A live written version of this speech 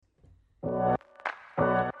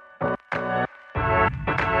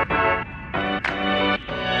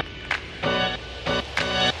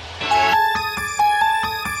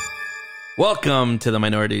Welcome to the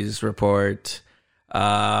Minorities Report.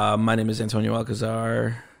 My name is Antonio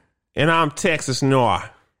Alcazar. And I'm Texas Noir.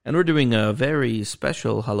 And we're doing a very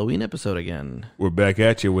special Halloween episode again. We're back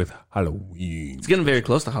at you with Halloween. It's getting very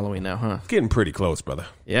close to Halloween now, huh? It's getting pretty close, brother.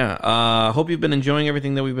 Yeah. Hope you've been enjoying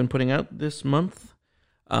everything that we've been putting out this month.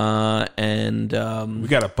 We got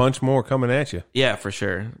a bunch more coming at you. Yeah, for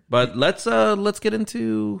sure. But let's get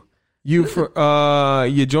into... You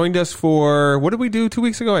joined us for, what did we do 2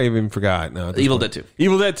 weeks ago? I even forgot. No, Evil Dead 2.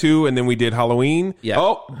 Evil Dead 2, and then we did Halloween. Yeah.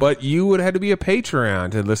 Oh, but you would have had to be a Patreon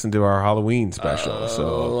to listen to our Halloween special.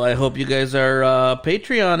 So I hope you guys are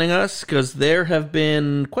Patreoning us, because there have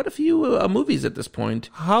been quite a few movies at this point.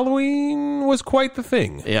 Halloween was quite the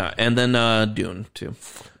thing. Yeah, and then Dune, too.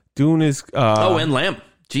 Dune is... and Lamb.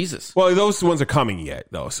 Jesus. Well, those ones are coming yet,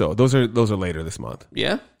 though. So those are later this month.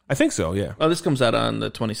 Yeah? I think so, yeah. Oh, this comes out on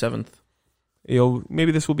the 27th.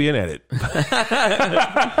 Maybe this will be an edit. So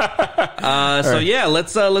yeah,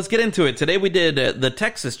 let's get into it. Today we did the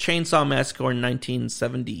Texas Chainsaw Massacre in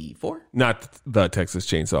 1974. Not the Texas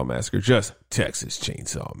Chainsaw Massacre, just Texas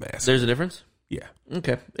Chainsaw Massacre. There's a difference? Yeah.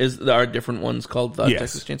 Okay. There are different ones called the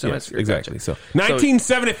Texas Chainsaw Massacre? Exactly. Gotcha. So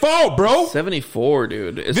 1974, bro. 74,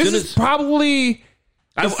 dude. This is probably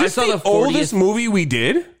I saw the 40th oldest movie we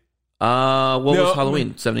did. What was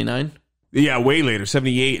Halloween? 79? Yeah, way later,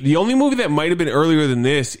 78. The only movie that might have been earlier than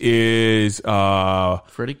this is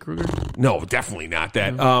Freddy Krueger? No, definitely not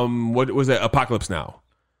that. What was that? Apocalypse Now.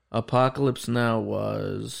 Apocalypse Now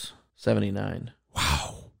was 79.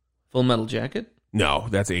 Wow. Full Metal Jacket? No,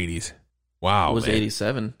 that's 80s. Wow. It was man.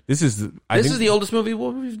 87. This is the oldest movie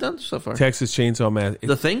we've done so far. Texas Chainsaw Massacre.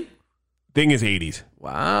 The Thing? Thing is 80s.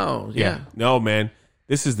 Wow. Yeah. No, man.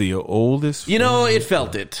 This is the oldest. You know, it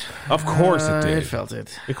felt it. Of course it did. It felt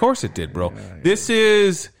it. Of course it did, bro. This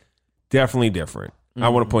is definitely different. I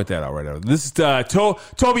want to point that out right now. This is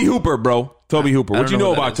Toby Hooper, bro. Toby Hooper. What do you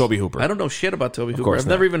know about Toby Hooper? I don't know shit about Toby Hooper. course I've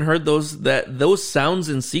not. never even heard those sounds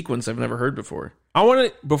in sequence. I've never heard before. I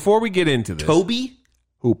want to, before we get into this. Toby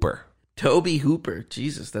Hooper.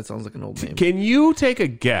 Jesus, that sounds like an old name. Can you take a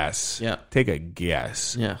guess? Yeah. Take a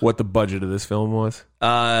guess. Yeah. What the budget of this film was?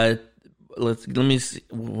 Let me see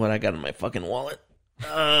what I got in my fucking wallet.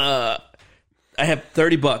 I have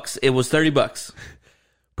 $30. It was $30.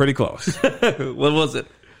 Pretty close. What was it?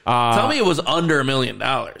 Tell me it was under $1 million.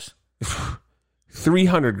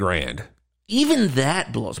 300 grand. Even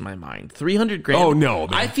that blows my mind. 300 grand. Oh, no,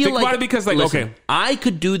 man. I feel Think like about it because, like, listen, okay. I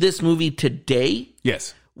could do this movie today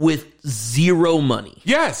Yes. with zero money.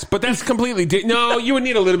 Yes, but that's completely no. You would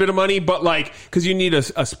need a little bit of money, but like, because you need a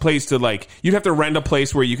place to like, you'd have to rent a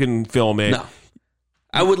place where you can film it. No.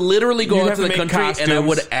 I would literally go You'd out have to to the make country costumes. and I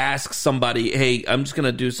would ask somebody, hey, I'm just going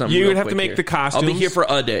to do something You real would have to quick make here. the costumes. I'll be here for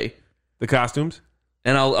a day. The costumes.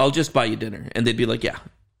 And I'll just buy you dinner. And they'd be like, yeah,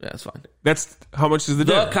 that's fine. That's how much is the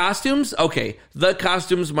The dinner? costumes? Okay. The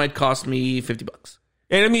costumes might cost me $50.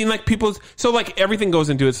 And I mean, like so like everything goes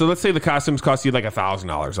into it. So let's say the costumes cost you like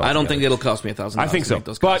 $1,000. I don't think it'll cost me $1,000. I think so.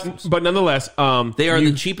 Those costumes. But nonetheless, They are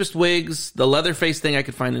the cheapest wigs. The Leatherface thing I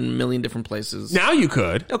could find in a million different places. now you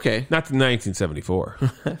could. Okay. Not to 1974.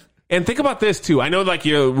 And think about this too. I know, like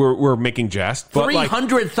we're making jest, but like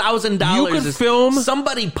 $300,000. you could film.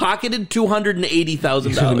 Somebody pocketed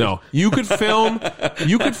 $280,000. No, you could film.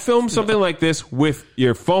 You could film something like this with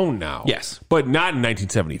your phone now. Yes. but not in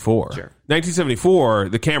 1974. Sure. 1974,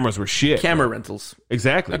 the cameras were shit. Camera rentals.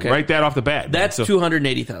 Exactly. Okay. Write that off the bat. That's man. So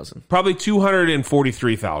 $280,000. probably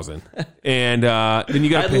 243,000. And then you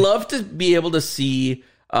got. I'd love to be able to see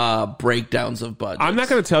breakdowns of budgets. I'm not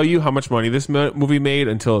going to tell you how much money this movie made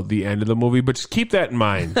until the end of the movie, but just keep that in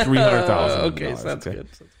mind. 300,000. Okay, sounds good.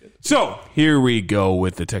 So here we go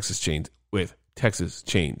with the Texas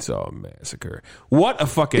Chainsaw Massacre. What a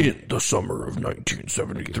fucking In the summer of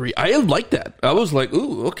 1973. I like that. I was like,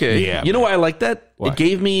 ooh, okay. Yeah, you know why I like that? Why? It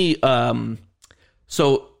gave me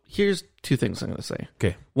so here's two things I'm going to say.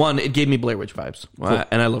 Okay. One, it gave me Blair Witch vibes.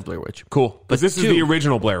 And I love Blair Witch. cool. But this is two- the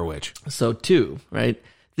original Blair Witch. So two, right?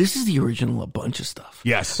 This is the original a bunch of stuff.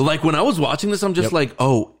 Yes. Like when I was watching this, I'm just like,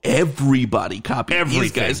 oh, everybody copied these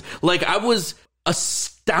Everything. guys. Like I was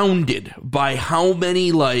astounded by how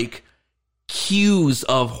many like cues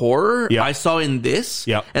of horror Yep. I saw in this.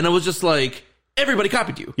 Yep. And I was just like, everybody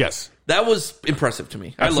copied you. Yes. That was impressive to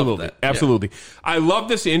me. I love that. Absolutely. I love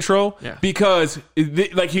this intro Yeah. because,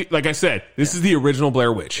 like I said, this is the original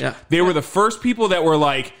Blair Witch. Yeah. They were the first people that were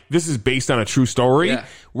like, this is based on a true story. Yeah.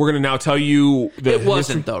 We're going to now tell you the It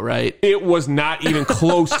wasn't though, right? It was not even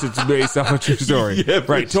close to based on a true story. Yeah,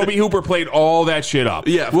 for right. sure. Toby Hooper played all that shit up.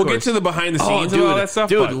 Yeah, of we'll course. get to the behind the scenes dude, and all that stuff.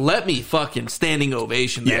 Dude, but let me fucking standing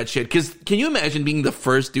ovation Yeah. that shit. Because can you imagine being the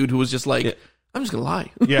first dude who was just like, I'm just gonna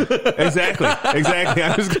lie. Yeah, exactly.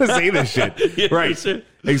 I was going to say this shit. Yeah, right. sure.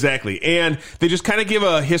 Exactly. And they just kind of give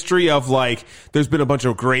a history of like, there's been a bunch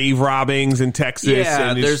of grave robbings in Texas.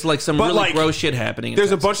 Yeah, and there's like some really gross shit happening.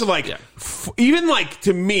 There's a bunch of like, even like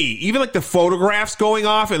to me, even like the photographs going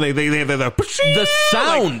off and they have the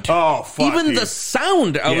sound. Like, oh, fuck. Even dude. the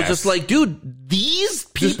sound. I was just like, dude, these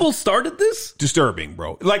people started this? Disturbing,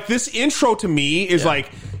 bro. Like this intro to me is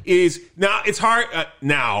like, is now it's hard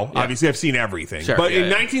now. Obviously, I've seen everything, Sure, but in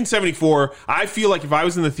 1974, I feel like if I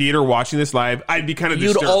was in the theater watching this live, I'd be kind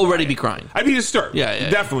of You'd already be crying. I'd be disturbed. Yeah,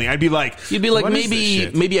 Definitely. I'd be like, you'd be like, what is this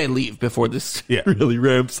shit? maybe I leave before this really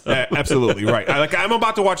ramps up. Absolutely right. I'm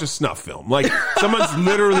about to watch a snuff film. Like someone's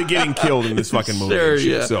literally getting killed in this fucking movie. Sure, and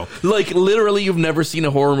shit, yeah. So like literally, you've never seen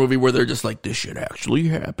a horror movie where they're just like, this shit actually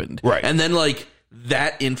happened, right? And then like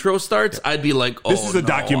that intro starts, I'd be like, oh, this is a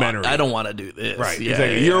documentary. I don't want to do this. Right. Yeah,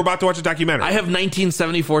 exactly. You're about to watch a documentary. I have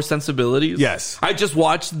 1974 sensibilities. Yes. I just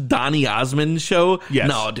watched Donny Osmond's show. Yes.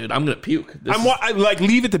 No, dude, I'm going to puke. I like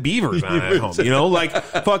Leave It to Beavers on at home, like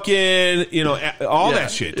fucking, all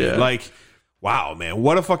that shit, dude. Yeah. Like, wow, man,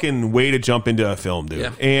 what a fucking way to jump into a film, dude.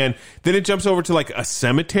 Yeah. And then it jumps over to like a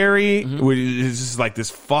cemetery, which is just like this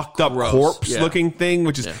fucked up corpse looking thing,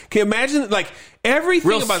 which is, can you imagine like everything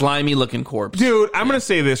real about slimy looking corpse. Dude, I'm going to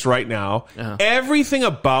say this right now. Everything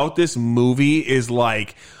about this movie is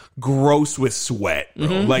like gross with sweat,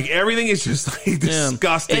 bro. Like everything is just like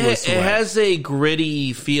disgusting with sweat. It has a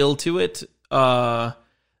gritty feel to it.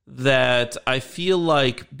 That I feel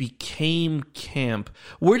like became camp.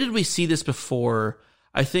 Where did we see this before?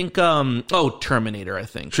 I think, Terminator, I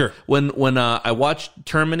think. Sure. When I watched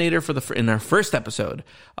Terminator in our first episode,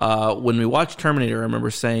 when we watched Terminator, I remember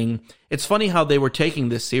saying, it's funny how they were taking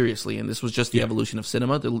this seriously, and this was just the evolution of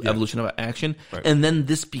cinema, the evolution of action, and then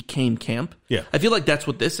this became camp. Yeah. I feel like that's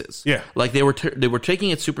what this is. Yeah. Like they were taking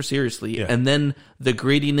it super seriously, and then the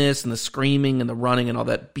greediness and the screaming and the running and all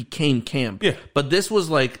that became camp. Yeah. But this was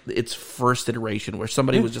like its first iteration where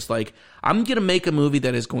somebody was just like, I'm going to make a movie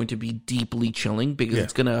that is going to be deeply chilling because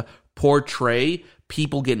it's going to portray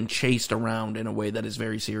people getting chased around in a way that is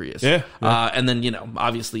very serious. Yeah. And then,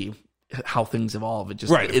 obviously how things evolve. It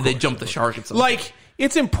just, they jump the shark at some point. Like,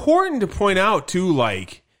 it's important to point out too,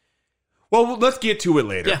 like, well, let's get to it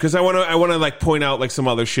later because I want to like point out like some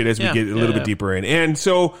other shit as we get a little bit deeper in. And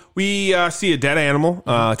so we see a dead animal.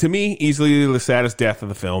 To me, easily the saddest death of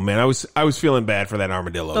the film. Man, I was feeling bad for that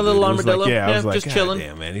armadillo. The little armadillo. Like, I was like, just chilling.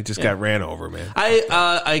 Damn, man, he just got ran over, man.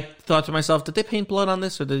 I thought to myself, did they paint blood on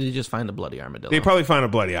this or did they just find a bloody armadillo? They probably found a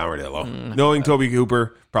bloody armadillo. Knowing Toby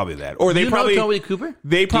Cooper, probably that. Or they probably know Toby Cooper.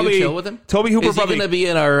 They probably Do you chill with him. Toby Hooper is probably he going to be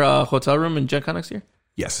in our hotel room in Gen Con next year?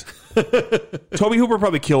 Yes. Toby Hooper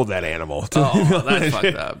probably killed that animal. Oh, that's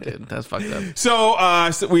fucked up, dude. That's fucked up.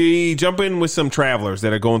 So we jump in with some travelers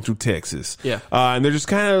that are going through Texas. Yeah. And they're just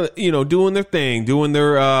kind of, doing their thing, doing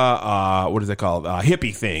their, what is it called?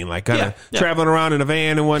 Hippie thing, like kind of traveling around in a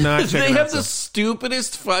van and whatnot. They have the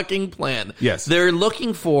stupidest fucking plan. Yes. They're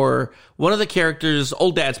looking for one of the characters'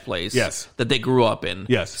 old dad's place. Yes. That they grew up in.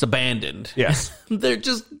 Yes. It's abandoned. Yes. They're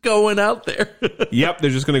just going out there. Yep.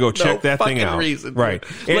 They're just going to go check that thing out. Reason. Right.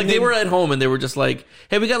 Like they were at home and they were just like,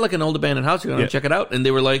 hey, we got like an old abandoned house. You want to check it out? And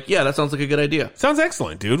they were like, yeah, that sounds like a good idea. Sounds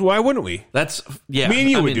excellent, dude. Why wouldn't we? That's, Me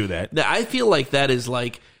and you would do that. I feel like that is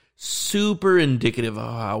like super indicative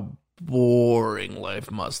of how boring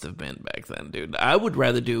life must have been back then, dude. I would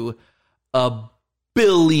rather do a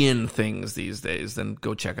billion things these days than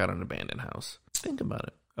go check out an abandoned house. Think about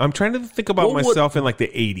it. I'm trying to think about myself in like the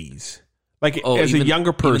 80s. Like as a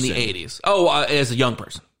younger person. In the 80s. Oh, as a young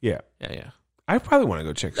person. Yeah. Yeah. I probably want to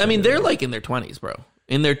go check. I mean, they're like in their 20s, bro.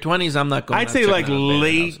 In their 20s, I'm not going. I'd say like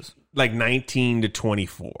late, like 19 to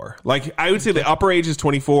 24. Like I would say the upper age is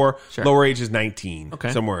 24, lower age is 19.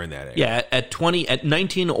 Okay, somewhere in that area. Yeah, at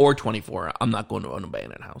 19 or 24, I'm not going to an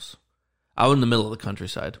abandoned house. Out in the middle of the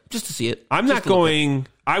countryside just to see it. I'm not going.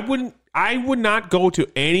 I would not go to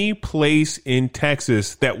any place in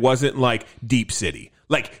Texas that wasn't like deep city.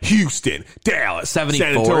 Like Houston, Dallas, 74,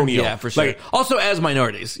 San Antonio. Yeah, for sure. Like, also as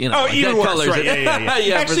minorities, Oh, like even worse, colors. right?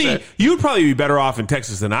 Yeah. Actually, you'd probably be better off in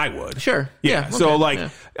Texas than I would. Sure. Yeah. So,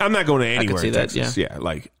 I'm not going to anywhere in Texas. That,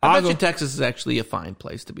 like, I bet you Texas is actually a fine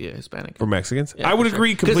place to be a Hispanic. For Mexicans? Yeah, I would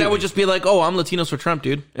agree completely. Because that would just be like, oh, I'm Latinos for Trump,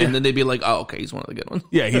 dude. And then they'd be like, oh, okay, he's one of the good ones.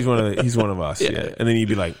 Yeah, he's one of us. Yeah. And then you'd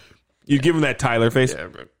be like, you'd give him that Tyler face. Yeah,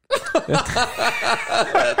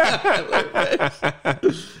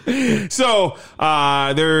 So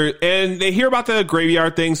they hear about the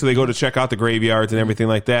graveyard thing, so they go to check out the graveyards and everything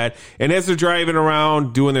like that. And as they're driving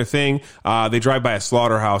around doing their thing, they drive by a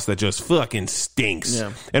slaughterhouse that just fucking stinks.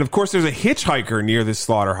 Yeah. And of course, there's a hitchhiker near this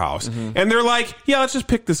slaughterhouse, and they're like, "Yeah, let's just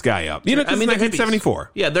pick this guy up." You know, because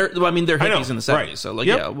 1974. Yeah, they're hippies in the 70s, right. So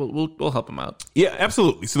yeah, we'll help them out. Yeah,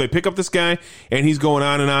 absolutely. So they pick up this guy, and he's going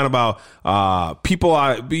on and on about people,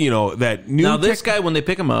 that new. Now this guy, when they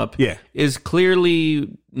pick him up, is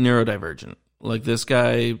clearly neurodivergent. Like this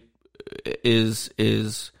guy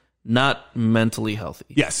is not mentally healthy.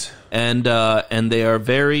 Yes, and they are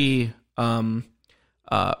very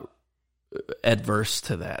adverse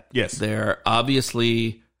to that. Yes, they're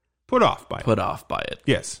obviously put off by it.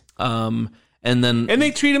 Yes. And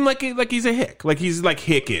they treat him like he's a hick, like he's like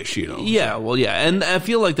hickish, you know. Yeah, well, yeah, and I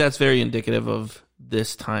feel like that's very indicative of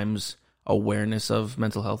this time's awareness of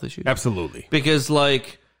mental health issues. Absolutely, because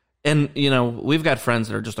we've got friends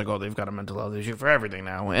that are just like, oh, they've got a mental health issue for everything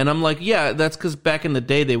now, and I'm like, yeah, that's because back in the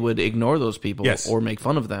day they would ignore those people or make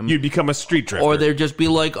fun of them. You'd become a street drifter, or they'd just be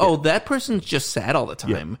like, oh, that person's just sad all the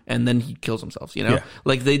time, and then he kills himself.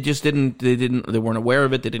 Like they just they weren't aware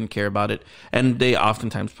of it, they didn't care about it, and they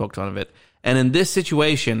oftentimes poked fun of it. And in this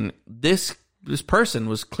situation, this person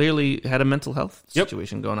was clearly had a mental health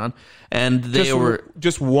situation going on, and they were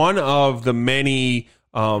just one of the many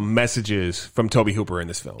messages from Tobe Hooper in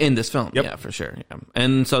this film. Yeah, for sure. Yeah.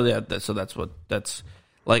 And so that's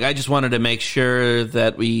like, I just wanted to make sure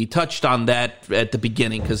that we touched on that at the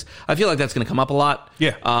beginning, because I feel like that's going to come up a lot.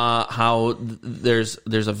 Yeah, how there's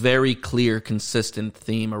a very clear, consistent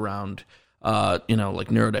theme around. Like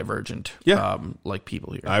neurodivergent, like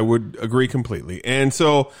people here. I would agree completely. And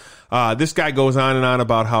so this guy goes on and on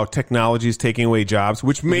about how technology is taking away jobs,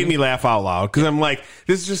 which made me laugh out loud, because I'm like,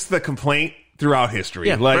 this is just the complaint throughout history.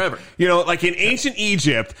 Yeah, forever. Like in ancient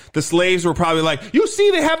Egypt, the slaves were probably like, you see,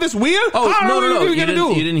 they have this wheel? Oh, no. You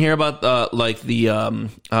didn't hear about like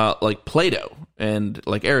Plato and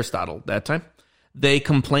like Aristotle that time? They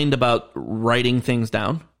complained about writing things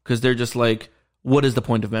down, because they're just like, what is the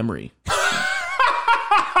point of memory?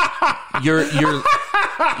 Your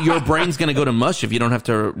brain's going to go to mush if you don't have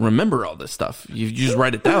to remember all this stuff. You just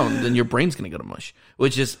write it down, then your brain's going to go to mush,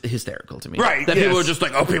 which is hysterical to me. Right. That people are just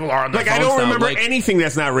like, oh, people are on their phones. Like, I don't remember anything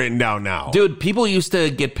that's not written down now. Dude, people used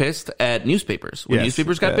to get pissed at newspapers when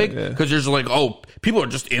newspapers got big, because you're just like, oh, people are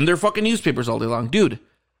just in their fucking newspapers all day long. Dude,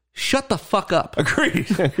 shut the fuck up. Agreed.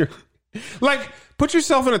 Like, put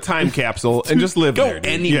yourself in a time capsule and just live there. Go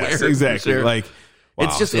anywhere. Yes, exactly. Sure. Like, wow,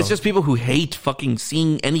 it's just people who hate fucking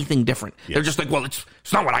seeing anything different. Yeah. They're just like, well, it's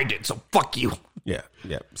not what I did, so fuck you. Yeah.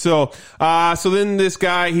 So then this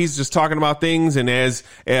guy, he's just talking about things, and as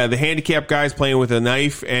the handicapped guy's playing with a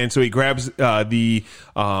knife, and so he grabs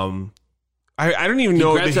I don't even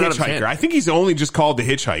know the hitchhiker. I think he's only just called the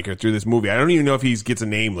hitchhiker through this movie. I don't even know if he gets a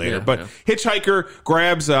name later. But hitchhiker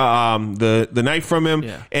grabs the knife from him,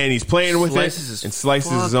 and he's playing with it and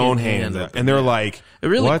slices his own hand up. And they're like,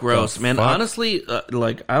 really gross, man. Fuck? Honestly,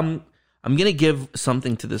 I'm gonna give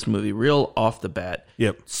something to this movie real off the bat.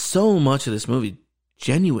 Yep. So much of this movie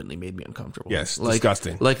genuinely made me uncomfortable. Yes,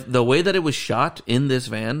 disgusting. Like the way that it was shot in this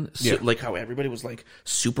van, like how everybody was like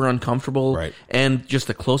super uncomfortable, right? And just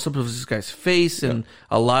the close up of this guy's face, and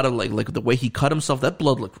a lot of like the way he cut himself. That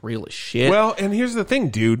blood looked real as shit. Well, and here's the thing,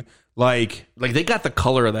 dude. Like they got the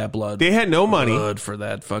color of that blood. They had no money for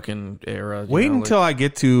that fucking era. Wait until I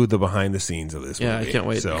get to the behind the scenes of this movie. Yeah, I can't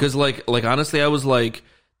wait, because like honestly, I was like,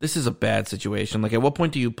 this is a bad situation. Like, at what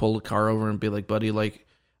point do you pull the car over and be like, buddy, like,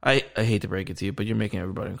 I hate to break it to you, but you're making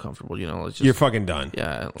everybody uncomfortable. It's just, you're fucking done.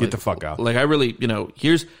 Yeah, get the fuck out. Like, I really,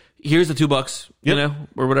 here's the $2,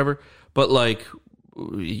 or whatever. But like,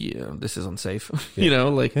 this is unsafe.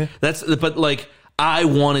 But like, I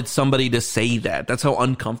wanted somebody to say that. That's how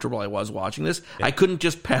uncomfortable I was watching this. Yeah. I couldn't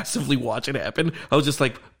just passively watch it happen. I was just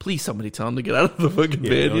like, please, somebody tell him to get out of the fucking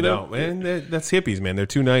van. No, man, that's hippies, man. They're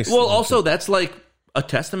too nice. Well, also that's like a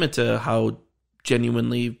testament to how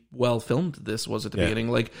genuinely well filmed this was at the beginning.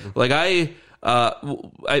 Like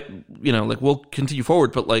we'll continue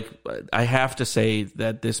forward, but like, I have to say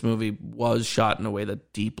that this movie was shot in a way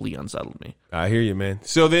that deeply unsettled me. I hear you, man.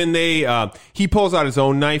 So then he pulls out his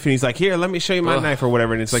own knife, and he's like, here, let me show you my knife or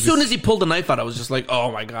whatever. And it's like, as soon as he pulled the knife out, I was just like,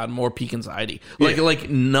 oh my God, more peak anxiety. Like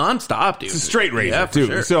nonstop, dude. It's a straight razor, too.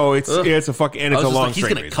 Sure. So it's a fuck, and it's a long straight razor.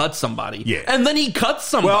 He's going to cut somebody. Yeah. And then he cuts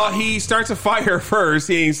somebody. Well, he starts a fire first.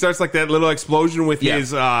 He starts like that little explosion with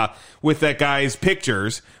his, with that guy's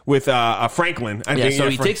pictures with Franklin.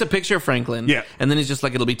 He takes a picture of Franklin. Yeah. And then he's just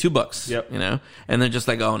like, it'll be $2. Yep. And they're just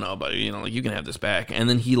like, oh no, buddy, like, you can have this back. And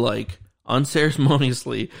then he like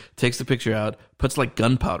unceremoniously takes the picture out, puts like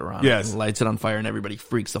gunpowder on Yes. it, and lights it on fire, and everybody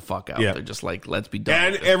freaks the fuck out. Yeah. They're just like, let's be done.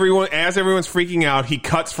 And with this. everyone's freaking out, he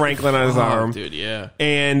cuts Franklin on his arm. Dude, yeah.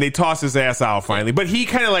 And they toss his ass out finally. But he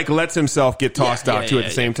kind of like lets himself get tossed out too at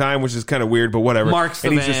the same time, which is kind of weird, but whatever. Marks the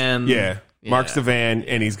and he's van. Marks the van,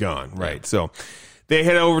 and he's gone. Right. So they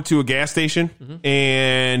head over to a gas station,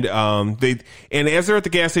 and as they're at the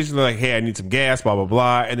gas station, they're like, "Hey, I need some gas." Blah blah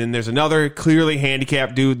blah. And then there's another clearly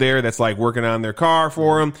handicapped dude there that's like working on their car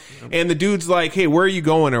for him. And the dude's like, "Hey, where are you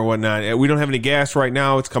going or whatnot? We don't have any gas right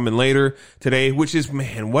now. It's coming later today." Which is,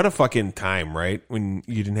 man, what a fucking time, right? When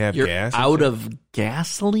you didn't have You're gas. out of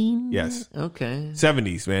gasoline? Yes. Okay.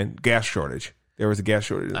 70s, man, gas shortage. There was a gas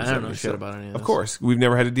shortage. In the I don't 70s, know shit about any of this. Of course, we've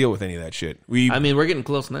never had to deal with any of that shit. I mean, we're getting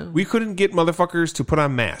close now. We couldn't get motherfuckers to put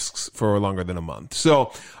on masks for longer than a month.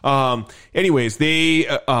 So, anyways, the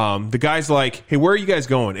guy's like, "Hey, where are you guys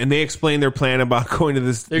going?" And they explain their plan about going to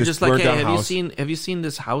this. They're this just like, burnt "Hey, down have house. you seen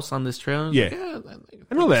this house on this trail?" Yeah. Like,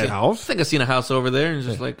 I know that I house. think I've seen a house over there. And it's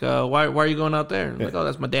just like, why are you going out there? And I'm like, oh,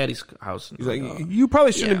 that's my daddy's house. And He's like, oh. "You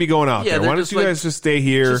probably shouldn't be going out Yeah, there. they're Why don't just you like, guys just stay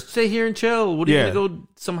here? Just stay here and chill. What are you Yeah. going to go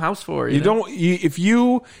some house for? You don't.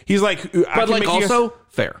 He's like, I But can like make you also, guys,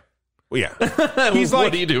 fair. yeah. He's What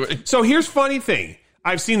like, are you doing? So here's funny thing.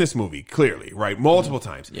 I've seen this movie clearly, right? Multiple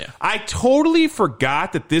times. Yeah. I totally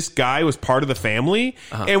forgot that this guy was part of the family.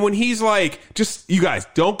 And when he's like, just, you guys,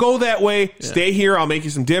 don't go that way. Stay here. I'll make you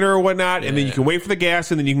some dinner or whatnot. And then you can wait for the gas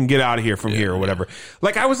and then you can get out of here from here or whatever.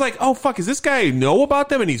 Like, I was like, oh, fuck, does this guy know about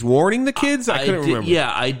them and he's warning the kids? I couldn't remember.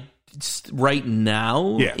 Yeah, right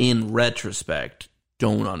now, Yeah. in retrospect,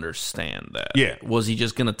 don't understand that. Yeah. Was he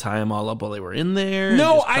just going to tie them all up while they were in there?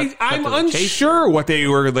 No, and just cut I'm to the chase? unsure what they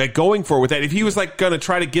were like going for with that. If he was like going to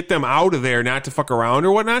try to get them out of there, not to fuck around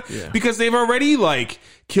or whatnot, because they've already like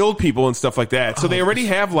killed people and stuff like that. So they already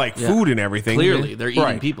have like food and everything. Clearly, they're eating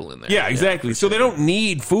Right. people in there. Yeah, exactly. So they don't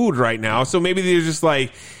need food right now. So maybe they're just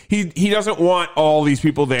like he doesn't want all these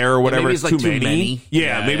people there or whatever. Maybe It's it's like too many.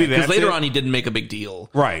 Yeah, maybe that's because later it. on he didn't make a big deal.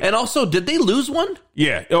 Right. And also, did they lose one?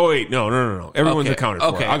 Yeah. Oh wait, no. Everyone's Okay. accounted for.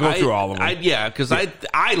 Okay. I'll go through all of them. Because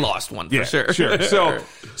I lost one for sure. Sure.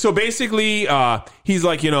 So basically, he's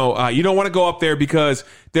like, you don't want to go up there because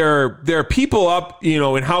there are people up,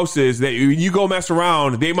 in houses that you go mess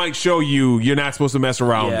around. They might show you're not supposed to mess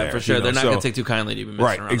around there. For sure. They're not going to take too kindly to even mess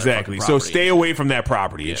around. Right, exactly. Their So fucking stay property. away from that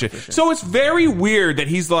property and shit. for sure. So it's very weird that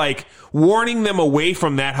he's like warning them away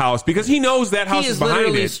from that house because he knows that house He is is behind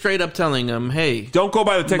literally it. straight up telling them, "Hey, Don't go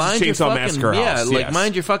by the Texas mind your Chainsaw fucking, Massacre house. Yeah, Yes.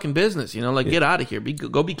 mind your fucking business. Get out of here.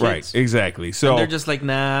 Go be kids." Right, exactly. So They're just like,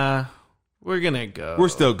 nah, we're gonna go. we're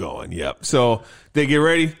still going. Yep. So they get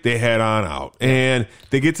ready. They head on out, and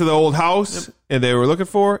they get to the old house and they were looking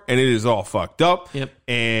for, and it is all fucked up. Yep.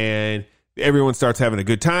 And everyone starts having a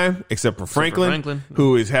good time except for Franklin,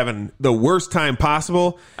 who is having the worst time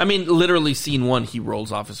possible. I mean, literally, scene one, he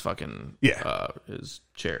rolls off his fucking his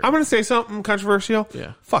chair. I'm going to say something controversial.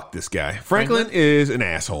 Yeah. Fuck this guy. Franklin is an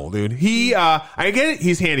asshole, dude. He, I get it.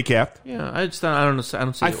 He's handicapped. Yeah, I don't know. I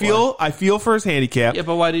don't see. I feel for his handicap. Yeah,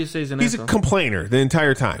 but why do you say he's an He's asshole? a complainer the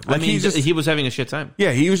entire time. Like I mean, he was having a shit time.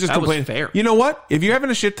 Yeah, he was just That was complaining. fair. You know what? If you're having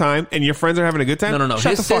a shit time and your friends are having a good time, No.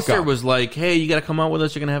 shut His the fuck sister up. was like, "Hey, you got to come out with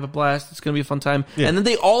us. You're gonna have a blast. It's gonna be a fun time." And then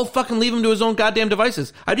they all fucking leave him to his own goddamn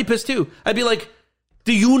devices. I'd be pissed too. I'd be like,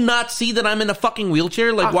 "Do you not see that I'm in a fucking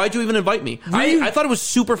wheelchair? Like, why'd you even invite me?" I thought it was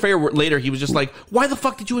super fair. Later, he was just like, "Why the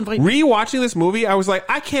fuck did you invite me?" Rewatching this movie, I was like,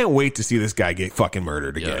 I can't wait to see this guy get fucking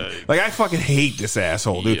murdered again. Yeah. Like, I fucking hate this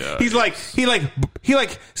asshole, dude. Yeah. He's like, he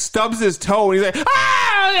stubs his toe and he's like,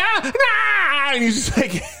 and he's just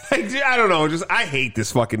like I don't know, I hate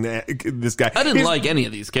this fucking this guy. I didn't like any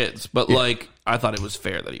of these kids, but like, I thought it was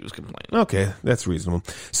fair that he was complaining. Okay, that's reasonable.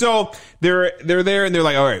 So they're there and they're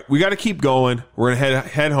like, all right, we got to keep going. We're gonna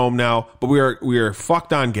head home now, but we are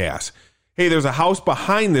fucked on gas. Hey, there's a house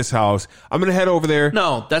behind this house. I'm gonna head over there.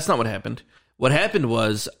 No, that's not what happened. What happened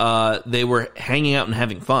was they were hanging out and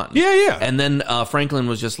having fun. Yeah. And then Franklin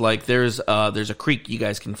was just like, "There's a creek you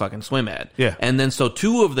guys can fucking swim at." Yeah. And then so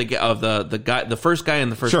two of the guy, the first guy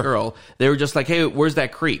and the first girl, they were just like, "Hey, where's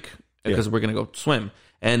that creek? Because we're gonna go swim."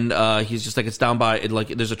 And he's just like, "It's down by it, like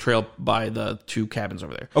there's a trail by the two cabins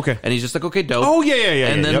over there." Okay. And he's just like, "Okay, dope." Oh, yeah.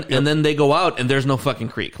 And then Yep. and then they go out and there's no fucking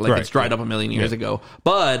creek. Like Right. it's dried up a million years ago.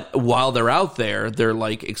 But while they're out there, they're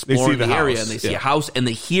like exploring the the area house. and they see Yeah. a house and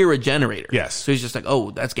they hear a generator. Yes. So he's just like,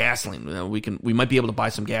 "Oh, that's gasoline. We might be able to buy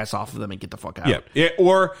some gas off of them and get the fuck out." Yeah.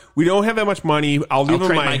 Or we don't have that much money. I'll leave him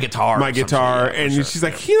trade my guitar or something. Yeah, for and sure. she's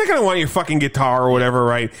like, he's not gonna want your fucking guitar or whatever,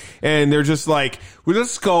 right? And they're just like, well,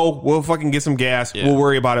 let's go. We'll fucking get some gas. Yeah. We'll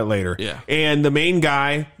worry about it later. Yeah. And the main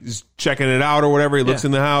guy is checking it out or whatever. He looks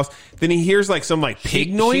in the house. Then he hears like some like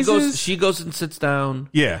pig noises. She goes and sits down.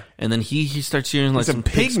 Yeah. And then he starts hearing like some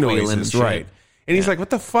pig noises, right? And he's like, "What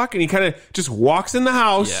the fuck?" And he kind of just walks in the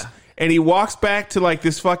house. Yeah. And he walks back to like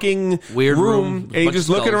this fucking weird room and he's just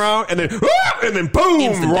looking around, and then boom,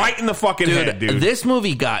 instant right in the fucking head, dude. This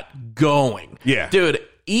movie got going. Yeah. Dude,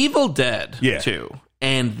 Evil Dead 2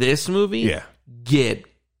 and this movie get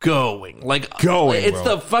going. Like, it's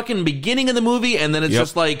the fucking beginning of the movie, and then it's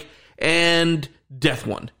just like, and death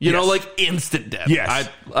one. You know, like instant death. Yes.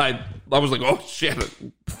 I was like, oh shit.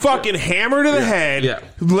 Fucking hammer to the head,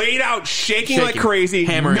 laid out, shaking like crazy,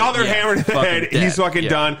 another hammer to the head, dead. He's fucking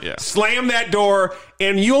done. Yeah. Slam that door,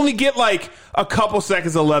 and you only get like a couple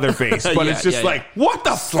seconds of Leatherface, but it's just like, what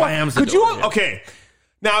the Slams fuck? Could you, okay.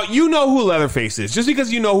 Now, you know who Leatherface is. Just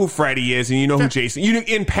because you know who Freddy is and you know who Jason,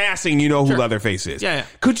 in passing, you know who Leatherface is. Yeah.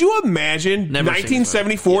 Could you imagine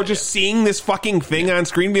 1974 just seeing this fucking thing on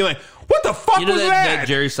screen being like, what the fuck was that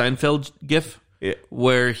Jerry Seinfeld gif? Yeah.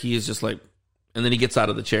 Where he is just like, and then he gets out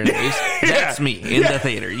of the chair and leaves. That's me in the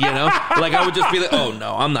theater, you know? Like, I would just be like, oh,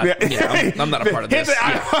 no, I'm not, I'm not a part of this.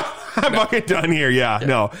 I'm fucking done here. Yeah,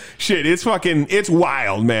 no. Shit, it's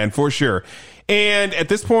wild, man, for sure. And at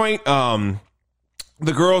this point,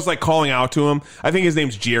 the girl's like calling out to him. I think his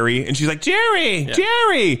name's Jerry, and she's like, Jerry,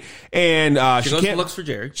 Jerry, and she goes and looks for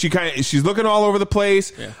Jerry. She's looking all over the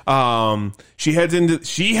place. Yeah. She heads into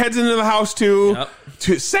the house too. Yep.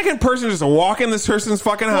 Second person just to walk in this person's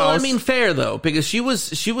fucking house. Well, I mean, fair though, because she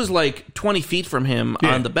was like 20 feet from him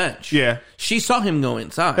on the bench. Yeah, she saw him go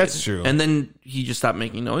inside. That's true. And then he just stopped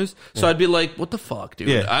making noise. So I'd be like, what the fuck, dude?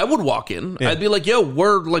 Yeah. I would walk in. Yeah. I'd be like, yo,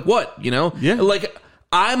 we're like, what? You know? Yeah. Like,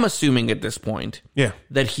 I'm assuming at this point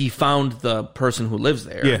that he found the person who lives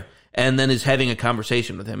there and then is having a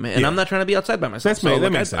conversation with him. And I'm not trying to be outside by myself.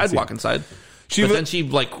 That makes sense. I'd walk inside. But then she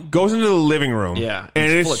like goes into the living room. Yeah. And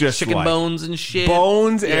it's just chicken like, bones and shit.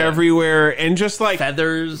 Bones everywhere. And just like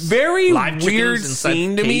feathers. Very weird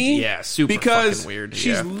scene to me. Yeah, super because fucking weird.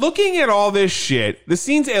 She's looking at all this shit. The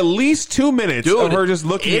scene's at least 2 minutes of her just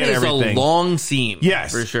looking at everything. It is a long scene.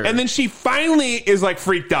 Yes. For sure. And then she finally is like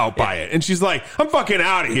freaked out by it. And she's like, I'm fucking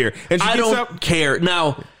out of here. And she I gets don't up. care.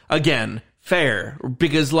 Now, again, fair.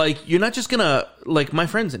 Because like, you're not just gonna, like, my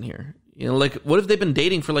friend's in here. You know, like, what if they've been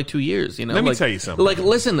dating for like 2 years? You know, let me tell you something. Like,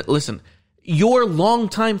 listen. Your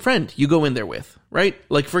longtime friend, you go in there with, right?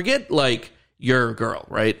 Like, forget like your girl,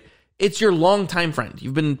 right? It's your longtime friend.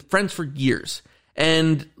 You've been friends for years,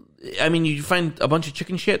 and I mean, you find a bunch of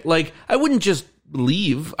chicken shit. Like, I wouldn't just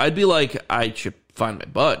leave. I'd be like, I should find my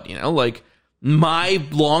bud. You know, like my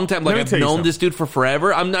longtime. Like, I've known this dude for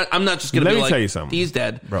forever. I'm not just gonna be like, tell you something. He's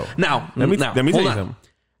dead, bro. Now, let me tell you something.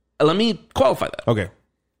 Let me qualify that. Okay.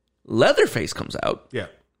 Leatherface comes out. Yeah.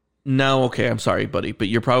 No, okay, I'm sorry, buddy, but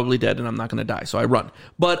you're probably dead and I'm not going to die, so I run.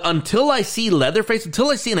 But until I see Leatherface, until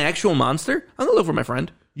I see an actual monster, I'm going to live with my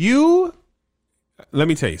friend. Let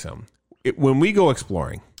me tell you something. When we go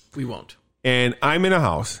exploring. We won't. And I'm in a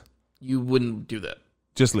house. You wouldn't do that.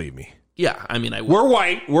 Just leave me. Yeah, I mean, I would. We're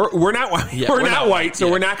white. We're not white. Yeah, we're not white,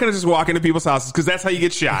 so we're not going to just walk into people's houses because that's how you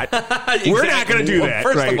get shot. Exactly. We're not going to do that.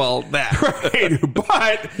 First of all, that.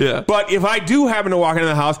 Right. But if I do happen to walk into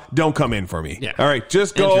the house, don't come in for me. Yeah. All right,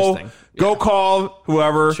 just go call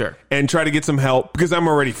whoever and try to get some help because I'm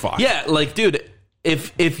already fucked. Yeah, like, dude,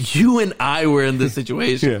 if you and I were in this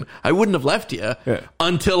situation, I wouldn't have left you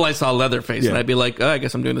until I saw Leatherface, and I'd be like, oh, I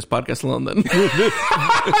guess I'm doing this podcast alone then.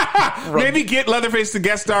 Maybe get Leatherface to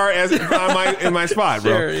guest star in my spot,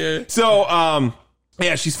 bro. Sure, yeah. So,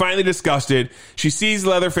 she's finally disgusted. She sees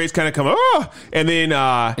Leatherface kind of come, and then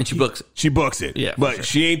and she books it. She books it, yeah, but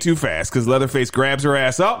she ain't too fast because Leatherface grabs her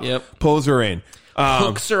ass up, pulls her in.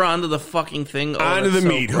 Hooks her onto the fucking thing. Onto the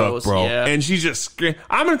meat hook, bro. Yeah. And she just...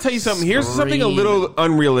 I'm going to tell you something. Here's something a little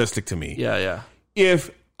unrealistic to me. Yeah.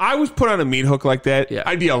 If I was put on a meat hook like that,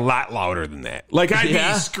 I'd be a lot louder than that. Like, I'd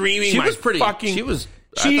be screaming. She was pretty... Fucking,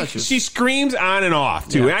 she screams on and off,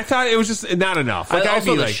 too. And I thought it was just not enough. Like, I'd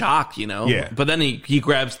be the shock, you know? Yeah. But then he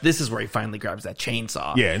grabs... This is where he finally grabs that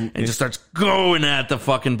chainsaw. Yeah. And just starts going at the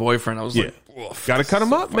fucking boyfriend. I was like... Gotta cut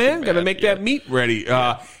him up, man. Gotta make that meat ready.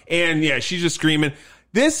 And she's just screaming.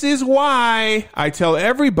 This is why I tell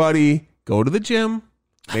everybody, go to the gym.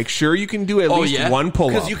 Make sure you can do at least one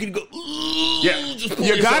pull-up. Because you can go... Just pull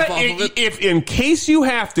you gotta, if in case you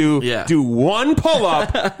have to do one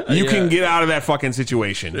pull-up, you can get out of that fucking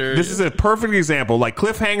situation. This is a perfect example. Like,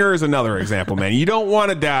 cliffhanger is another example, man. You don't want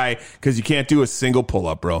to die because you can't do a single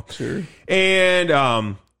pull-up, bro. Sure. And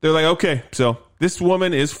they're like, okay, so... This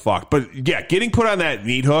woman is fucked. But yeah, getting put on that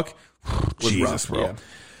meat hook, Jesus, bro. Yeah.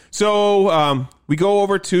 So we go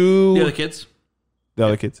over to the other kids. The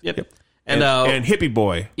other kids. Yep. And Hippie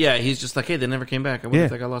Boy. Yeah, he's just like, hey, they never came back. I wonder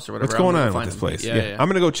if they got lost or whatever. What's going on with this place? Yeah. I'm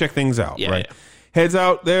going to go check things out, right? Yeah. Heads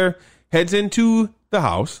out there, heads into the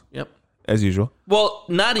house. Yep. As usual. Well,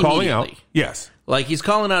 not calling immediately. Out. Yes. Like, he's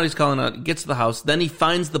calling out, gets to the house, then he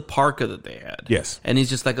finds the parka that they had. Yes. And he's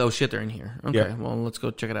just like, oh, shit, they're in here. Okay, well, let's go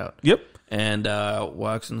check it out. Yep. And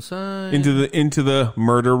walks inside. Into the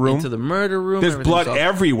murder room. Into the murder room. There's blood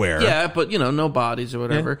everywhere. Yeah, but, no bodies or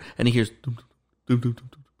whatever. Yeah. And he hears...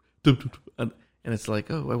 And it's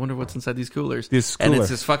like, oh, I wonder what's inside these coolers. And it's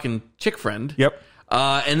his fucking chick friend. Yep.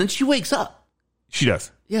 And then she wakes up. She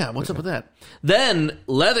does. Yeah, what's up with that? Then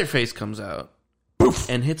Leatherface comes out. Poof.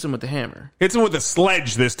 And hits him with the hammer. Hits him with a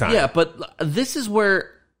sledge this time. Yeah, but this is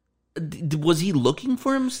where... Was he looking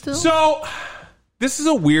for him still? So... This is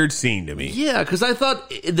a weird scene to me. Yeah, because I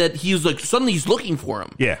thought that he was like, suddenly he's looking for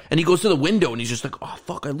him. Yeah. And he goes to the window and he's just like, oh,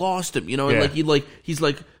 fuck, I lost him. And he's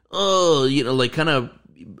like, oh, like kind of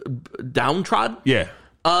downtrodden. Yeah.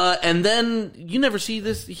 And then you never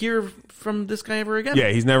hear from this guy ever again. Yeah,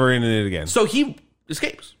 he's never in it again. So he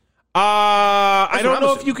escapes. I don't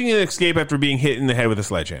know if you can escape after being hit in the head with a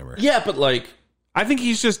sledgehammer. Yeah, but I think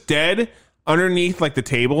he's just dead underneath the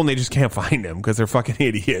table and they just can't find him because they're fucking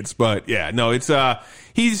idiots. But yeah, no, it's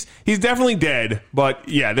he's definitely dead. But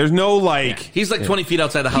yeah, there's no he's 20 feet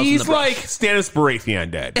outside the house. He's in the like Stannis Baratheon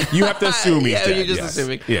dead. You have to assume he's dead. You're just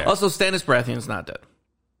assuming. Yeah. Also, Stannis Baratheon's not dead.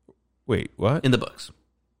 Wait, what? In the books.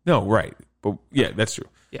 No, right. But yeah, that's true.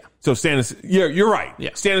 Yeah. So Stannis, you're right.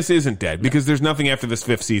 Yeah. Stannis isn't dead because there's nothing after this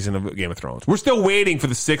 5th season of Game of Thrones. We're still waiting for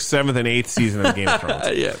the 6th, 7th, and 8th season of Game of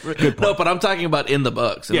Thrones. Yeah. No, but I'm talking about in the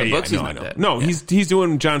books. In the books, he's not dead. No, he's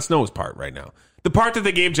doing Jon Snow's part right now. The part that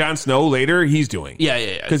they gave Jon Snow later, he's doing.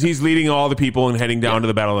 Yeah. Because he's leading all the people and heading down to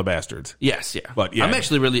the Battle of the Bastards. Yes, yeah. But yeah, I'm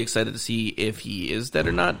actually really excited to see if he is dead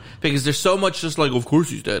or not because there's so much just of course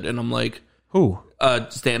he's dead, and I'm like, who?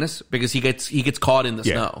 Stannis, because he gets caught in the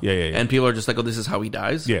snow. Yeah. And people are just like, oh, this is how he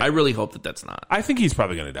dies. Yeah. I really hope that's not. I think he's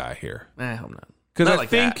probably going to die here. I hope not. Because I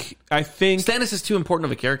think Stannis is too important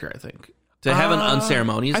of a character, I think, to have an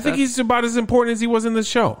unceremonious I think he's about as important as he was in the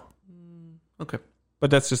show. Okay.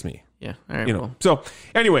 But that's just me. Yeah. All right. So,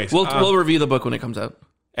 anyways. We'll review the book when it comes out.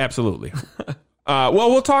 Absolutely.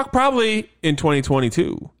 We'll talk probably in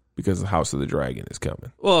 2022. Because the House of the Dragon is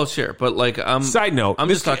coming. Well, sure, but side note, I'm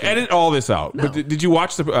just talking. Edit all this out. No. But did you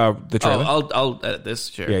watch the trailer? Oh, I'll edit this.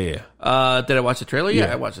 Sure. Yeah. Did I watch the trailer?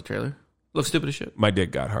 Yeah, I watched the trailer. Looks stupid as shit. My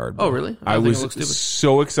dick got hard. Oh, really? I was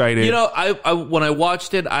so excited. I when I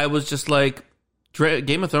watched it, I was just like,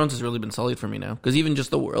 Game of Thrones has really been sullied for me now. Because even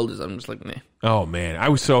just the world I'm just like, meh. Oh man, I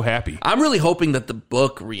was so happy. I'm really hoping that the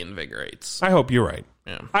book reinvigorates. I hope you're right.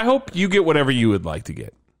 Yeah. I hope you get whatever you would like to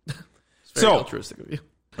get. It's very altruistic of you.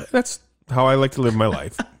 That's how I like to live my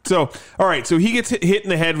life. So, all right. So he gets hit in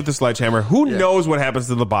the head with the sledgehammer. Who knows what happens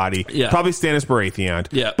to the body? Yeah. Probably Stannis Baratheon.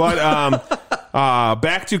 Yeah. But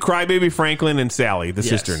back to Crybaby Franklin and Sally, the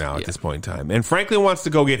sister now at this point in time. And Franklin wants to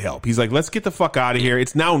go get help. He's like, let's get the fuck out of here.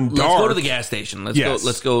 It's now dark. Let's go to the gas station.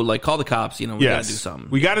 Let's go call the cops. We got to do something.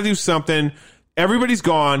 We got to do something. Everybody's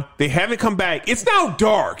gone. They haven't come back. It's now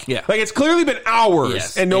dark. Yeah. It's clearly been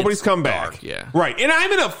hours and nobody's come back. Dark, yeah. Right. And I'm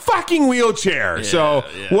in a fucking wheelchair. Yeah, so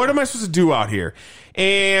what am I supposed to do out here?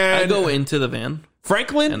 And I go into the van.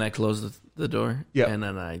 Franklin? And I close the door. Yeah. And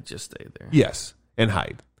then I just stay there. Yes. And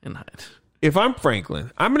hide. If I'm Franklin,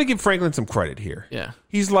 I'm going to give Franklin some credit here. Yeah.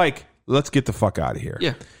 He's like, let's get the fuck out of here.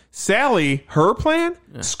 Yeah. Sally, her plan?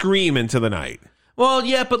 Scream into the night. Well,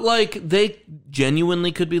 yeah, but they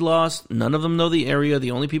genuinely could be lost. None of them know the area.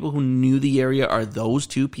 The only people who knew the area are those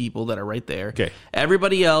two people that are right there. Okay.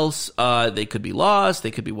 Everybody else, they could be lost.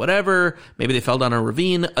 They could be whatever. Maybe they fell down a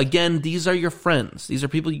ravine. Again, these are your friends. These are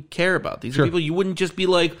people you care about. These are people you wouldn't just be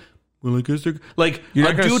like, well, I guess they're you're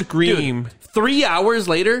not going to scream. 3 hours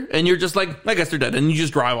later, and you're just like, I guess they're dead, and you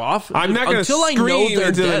just drive off. I'm not going to scream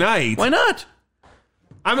into the night. Why not?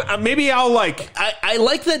 Maybe I'll I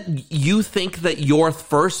like that you think that your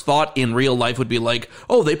first thought in real life would be like,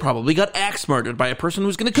 oh, they probably got axe murdered by a person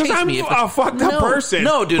who's going to chase me. Because I'm a fucked up person.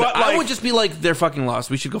 No, dude, I would just be like, they're fucking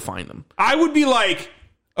lost. We should go find them. I would be like,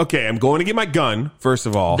 okay, I'm going to get my gun, first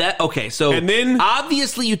of all. And then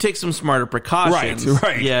obviously you take some smarter precautions.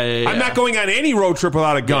 Right. Yeah. I'm not going on any road trip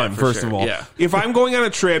without a gun, first of all. Yeah. If I'm going on a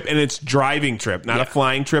trip and it's driving trip, not a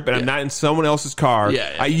flying trip, and I'm not in someone else's car,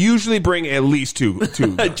 I usually bring at least two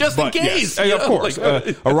just in case. Yes, of course.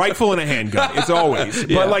 A rifle and a handgun. It's always.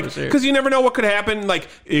 But because you never know what could happen.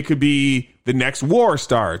 It could be the next war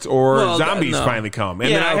starts or zombies finally come. And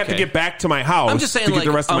then I have to get back to my house. I'm just saying, to get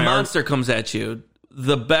the rest of my monster comes at you.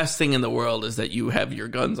 The best thing in the world is that you have your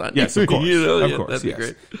guns on you. Yes, of course. Of course. That'd be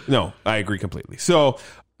great. No, I agree completely. So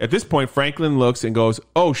At this point, Franklin looks and goes,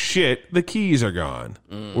 "Oh shit, the keys are gone.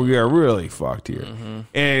 We are really fucked here."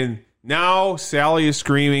 And now Sally is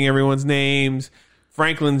screaming everyone's names.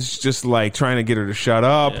 Franklin's just like trying to get her to shut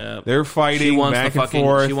up. Yep. They're fighting back and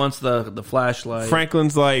forth. She wants the flashlight.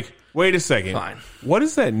 Franklin's like, "Wait a second. Fine. What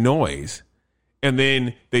is that noise?" And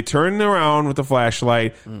then they turn around with the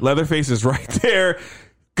flashlight. Leatherface is right there,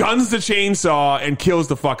 guns the chainsaw, and kills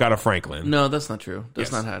the fuck out of Franklin. No, that's not true.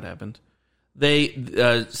 That's not how it happened.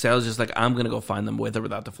 Sally's just like, "I'm going to go find them with or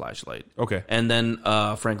without the flashlight." Okay. And then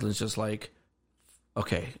Franklin's just like,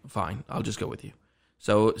 "Okay, fine. I'll just go with you."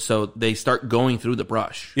 So they start going through the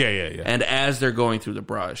brush. Yeah. And as they're going through the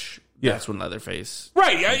brush, that's when Leatherface...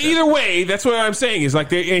 Right. Either way, that's what I'm saying. Is like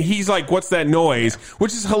he's like, "What's that noise?"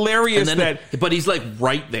 Which is hilarious. But he's like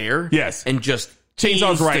right there. Yes. And just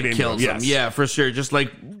chainsaws right into kills him. Yes. Yeah, for sure. Just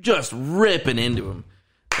ripping into him.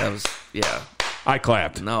 That was, I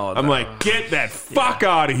clapped. No. I'm like, "Get that fuck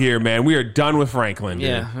out of here, man. We are done with Franklin." Dude.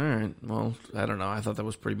 Yeah. All right. Well, I don't know. I thought that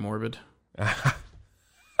was pretty morbid.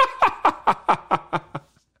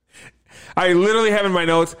 I literally have in my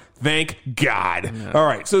notes, "Thank God." Yeah. All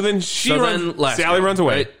right. So then Sally runs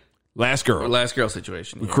away. Right? Last girl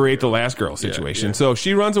situation. Create the last girl situation. Yeah. So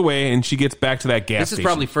she runs away and she gets back to that gas station. This is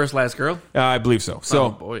probably first last girl? I believe so. Oh,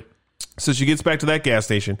 boy. So she gets back to that gas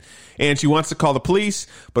station and she wants to call the police,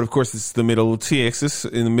 but of course it's the middle of Texas,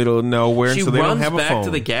 in the middle of nowhere, so they don't have a phone. She runs back to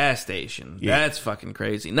the gas station. Yeah. That's fucking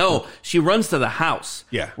crazy. No, she runs to the house.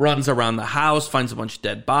 Yeah. Runs around the house, finds a bunch of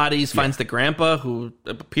dead bodies, finds the grandpa who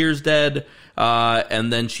appears dead,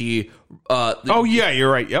 and then she...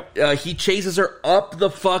 you're right. Yep. He chases her up the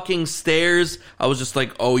fucking stairs. I was just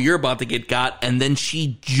like, "Oh, you're about to get got," and then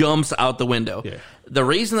she jumps out the window. Yeah. The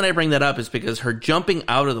reason that I bring that up is because her jumping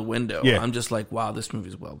out of the window, I'm just like, wow, this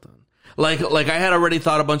movie's well done. Like I had already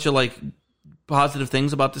thought a bunch of like positive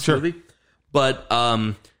things about this movie, but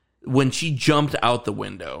when she jumped out the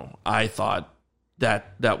window, I thought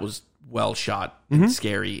that was well shot and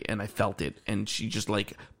scary, and I felt it. And she just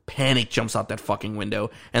like panic jumps out that fucking window,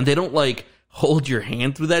 and they don't like hold your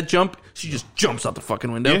hand through that jump. She just jumps out the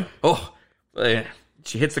fucking window. Yeah. Oh, yeah.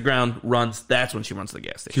 She hits the ground, runs. That's when she runs to the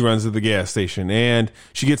gas station. She runs to the gas station, and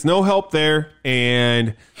she gets no help there.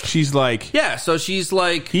 And she's like, so she's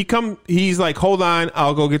like, he's like, "Hold on,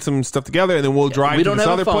 I'll go get some stuff together, and then we'll drive to this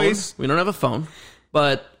other place." We don't have a phone,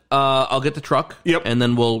 but I'll get the truck. Yep. And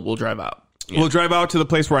then we'll drive out. Yeah. We'll drive out to the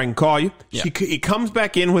place where I can call you. Yeah. He comes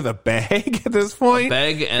back in with a bag at this point. A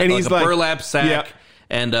bag and like he's a burlap sack. Yeah.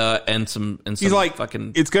 And some he's like,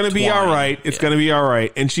 fucking "It's gonna be all right. It's gonna be all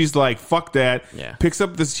right." And she's like, "Fuck that." Yeah. Picks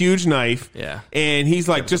up this huge knife. Yeah. And he's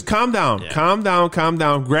like, "Just calm down. Yeah. Calm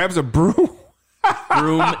down. Grabs a broom.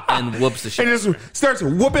 And whoops the shit. And just starts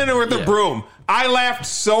whooping her with the broom. I laughed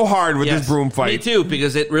so hard with this broom fight. Me too,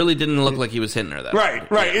 because it really didn't look like he was hitting her that way.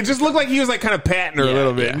 Right. It just looked like he was like kind of patting her a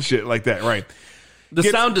little bit and shit like that. Right. The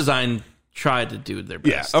sound design tried to do their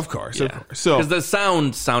best. Yeah, of course. So because the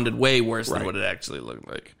sound sounded way worse than what it actually looked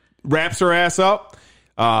like. Wraps her ass up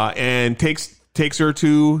and takes her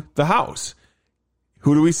to the house.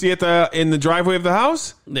 Who do we see in the driveway of the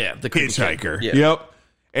house? Yeah, the hitchhiker. Yeah. Yep.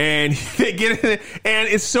 And they get in, and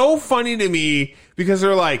it's so funny to me because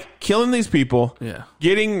they're like killing these people,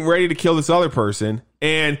 getting ready to kill this other person,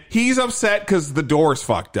 and he's upset because the door's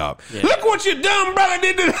fucked up. Yeah. Look what you dumb brother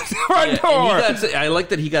did to the front door. I like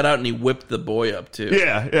that he got out and he whipped the boy up too.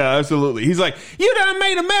 Yeah, absolutely. He's like, "You done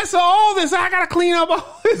made a mess of all this. I gotta clean up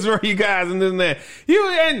all this for you guys." And then that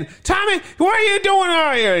and Tommy, what are you doing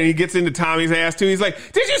out here? And he gets into Tommy's ass too. He's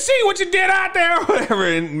like, "Did you see what you did out there?" Or whatever.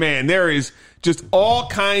 And man, there is just all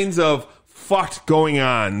kinds of fucked going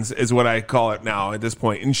ons is what I call it now at this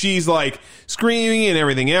point. And she's like screaming and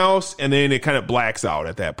everything else. And then it kind of blacks out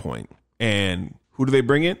at that point. And who do they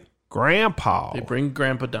bring in? Grandpa. They bring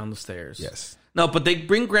Grandpa down the stairs. Yes. No, but they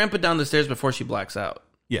bring Grandpa down the stairs before she blacks out.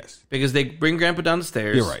 Yes. Because they bring Grandpa down the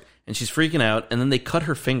stairs. You're right. And she's freaking out. And then they cut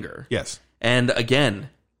her finger. Yes. And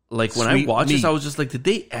again, like when I watched this, I was just like, did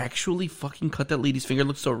they actually fucking cut that lady's finger? It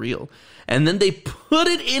looks so real. And then they put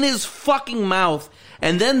it in his fucking mouth.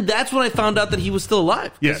 And then that's when I found out that he was still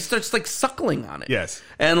alive. Yes. He starts like suckling on it. Yes.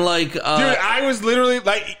 And like, dude, I was literally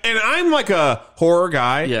like, and I'm like a horror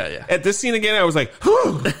guy. Yeah. At this scene again, I was like,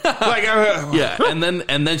 whew. Like, yeah. And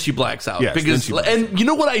then she blacks out. Yes, because, and you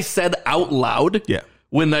know what I said out loud? Yeah.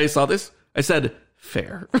 When I saw this, I said,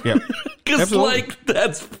 fair. Yeah. Because like,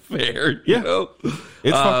 that's fair. Yeah. You know?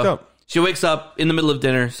 It's fucked up. She wakes up in the middle of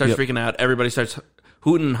dinner, starts freaking out. Everybody starts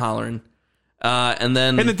hooting and hollering. And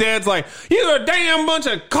the dad's like, "You're a damn bunch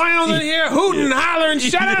of clowns in here hooting and hollering,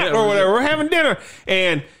 shut up," or whatever. We're having dinner.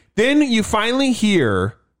 And then you finally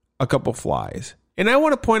hear a couple flies. And I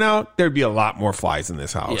want to point out there'd be a lot more flies in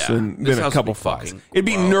this house than a couple flies. It'd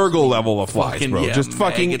be gross. Nurgle level of flies, Fucking, bro. yeah, Just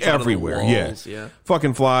fucking maggots out of the everywhere. walls, Yeah.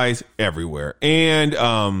 Fucking flies everywhere.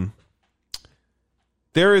 And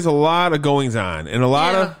there is a lot of goings on and a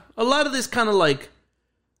lot of this kind of like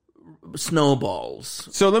snowballs.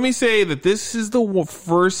 So let me say that this is the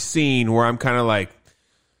first scene where I'm kind of like,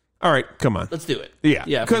 all right, come on. Let's do it.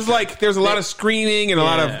 Yeah. Because, like, there's a lot of screaming and a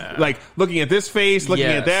lot of, like, looking at this face, looking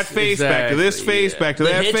at that face, back to this face, back to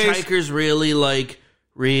that face. The hitchhiker's really, like,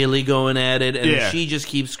 really going at it, and she just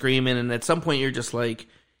keeps screaming, and at some point you're just like,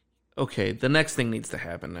 okay, the next thing needs to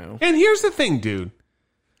happen now. And here's the thing, dude.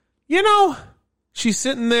 You know, she's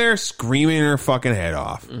sitting there screaming her fucking head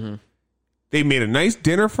off. Mm-hmm. They made a nice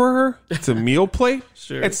dinner for her. It's a meal plate.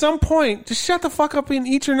 Sure. At some point, just shut the fuck up and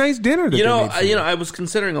eat your nice dinner. I was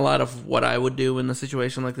considering a lot of what I would do in a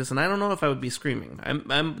situation like this, and I don't know if I would be screaming.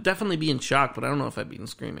 I'm definitely being shocked, but I don't know if I'd be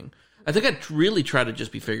screaming. I think I'd really try to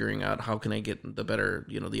just be figuring out how can I get the better,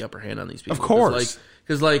 the upper hand on these people. Of course,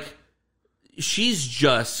 because she's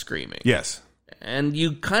just screaming. Yes, and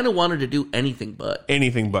you kind of want her to do anything but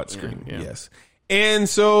scream. Yeah. Yes. And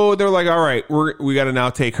so they're like, all right, we got to now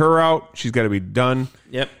take her out. She's got to be done.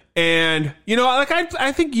 Yep. And,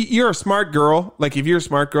 I think you're a smart girl. Like, if you're a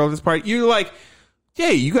smart girl at this part, you're like,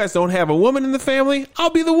 hey, you guys don't have a woman in the family? I'll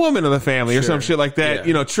be the woman of the family or some shit like that.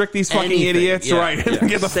 Yeah. Trick these fucking idiots, right? And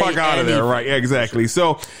get the fuck out of there, right? Yeah, exactly.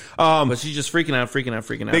 Sure. So, but she's just freaking out. They're going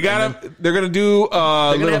to do,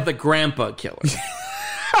 they're going to have the grandpa kill her.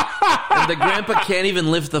 And the grandpa can't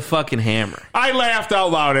even lift the fucking hammer. I laughed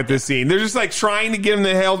out loud at this scene. They're just like trying to get him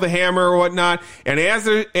to held the hammer or whatnot. And as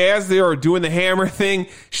they are doing the hammer thing,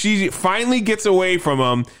 she finally gets away from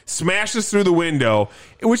him, smashes through the window,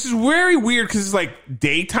 which is very weird because it's like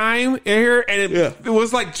daytime here, and it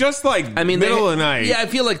was like just like middle of the night. Yeah, I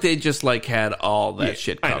feel like they just like had all that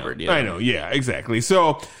shit covered. I know. Yeah, exactly.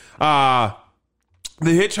 So the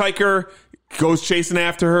hitchhiker goes chasing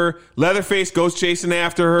after her. Leatherface goes chasing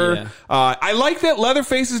after her. Yeah. I like that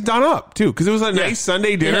Leatherface is done up too, because it was a nice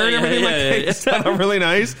Sunday dinner and everything like that. It's done up really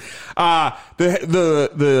nice.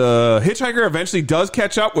 The hitchhiker eventually does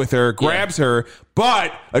catch up with her, grabs her,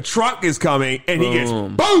 but a truck is coming and he gets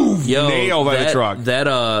nailed by the truck.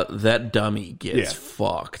 That dummy gets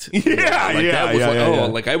fucked.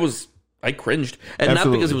 I cringed. And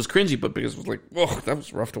not because it was cringy, but because it was like, oh, that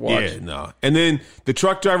was rough to watch. Yeah, no. And then the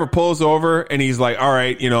truck driver pulls over and he's like, all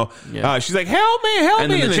right, she's like, help me.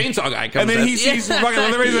 And then the chainsaw guy comes and then he sees fucking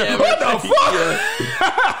Leatherface like, what the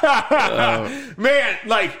fuck? Man,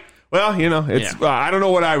 like, well, it's I don't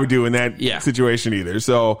know what I would do in that situation either.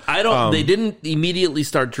 So they didn't immediately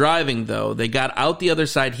start driving though. They got out the other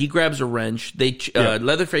side. He grabs a wrench.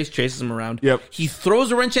 Leatherface chases him around. Yep. He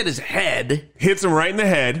throws a wrench at his head, hits him right in the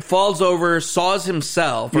head, falls over, saws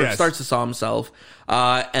himself, or starts to saw himself.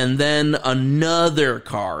 And then another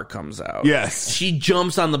car comes out. Yes. She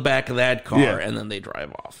jumps on the back of that car, and then they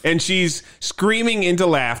drive off. And she's screaming into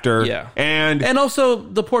laughter. Yeah. And also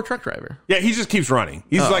the poor truck driver. Yeah, he just keeps running.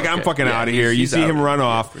 He's like, I'm fucking out of here. You see him run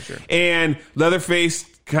off. For sure. And Leatherface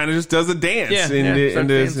kind of just does a dance.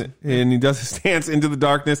 And he does his dance into the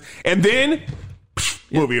darkness. And then,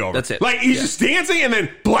 movie over. That's it. Like, he's just dancing and then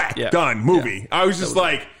black. Done. Movie. Yeah. I was just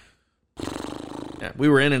like... Yeah, we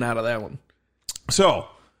were in and out of that one. So,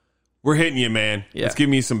 we're hitting you, man. Yeah. Let's give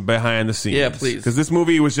me some behind the scenes. Yeah, please. Because this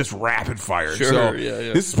movie was just rapid fire. Sure, so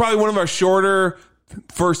This is probably one of our shorter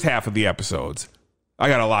first half of the episodes. I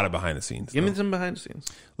got a lot of behind the scenes. Give me some behind the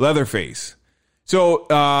scenes. Leatherface. So,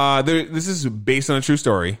 this is based on a true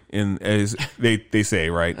story, as they say,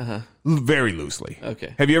 right? Very loosely.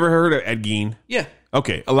 Okay. Have you ever heard of Ed Gein? Yeah.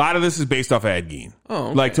 Okay, a lot of this is based off of Ed Gein. Oh,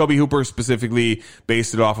 okay. Like Toby Hooper specifically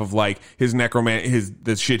based it off of like his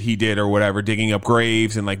the shit he did or whatever, digging up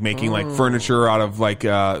graves and like making like furniture out of like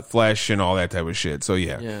flesh and all that type of shit. So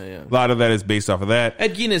yeah, a lot of that is based off of that.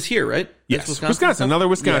 Ed Gein is here, right? Yes, Wisconsin, another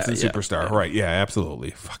Wisconsin superstar, right? Yeah,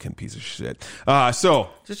 absolutely, fucking piece of shit. So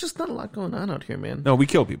there's just not a lot going on out here, man. No, we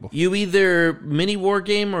kill people. You either mini war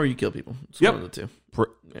game or you kill people. It's one of the two.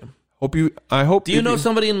 I hope. Do you know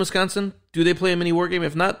somebody in Wisconsin? Do they play a mini war game?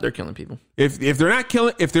 If not, they're killing people. If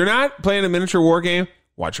they're not playing a miniature war game,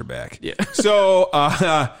 watch your back. Yeah. So,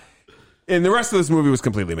 and the rest of this movie was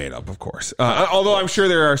completely made up, of course. Although I'm sure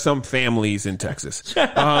there are some families in Texas.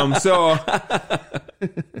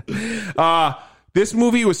 This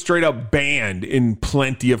movie was straight up banned in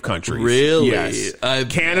plenty of countries. Really? Yes.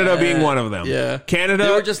 Canada being one of them. Yeah. Canada.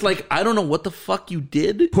 They were just like, I don't know what the fuck you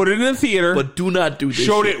did. Put it in a theater. But do not do this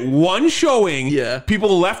Showed shit. It one showing. Yeah.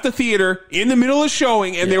 People left the theater in the middle of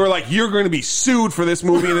showing and they were like, you're going to be sued for this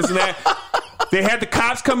movie and this and that. They had the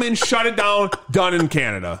cops come in, shut it down, done in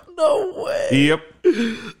Canada. No way. Yep.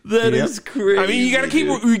 That is crazy. I mean,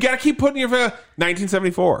 you gotta keep putting your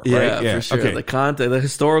 1974. Yeah, right? for sure. Okay. The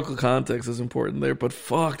historical context is important there. But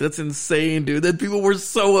fuck, that's insane, dude. That people were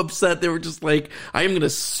so upset. They were just like, "I am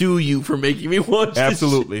gonna sue you for making me watch."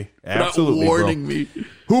 Absolutely, this shit, absolutely, not warning me.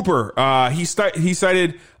 Hooper. He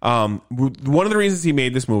cited one of the reasons he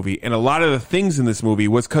made this movie, and a lot of the things in this movie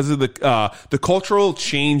was because of the cultural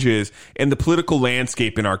changes and the political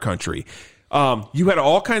landscape in our country. You had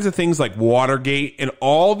all kinds of things like Watergate and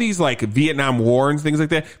all these like Vietnam War and things like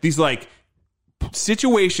that. These like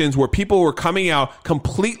situations where people were coming out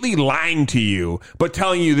completely lying to you, but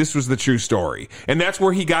telling you this was the true story. And that's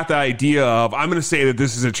where he got the idea of, I'm going to say that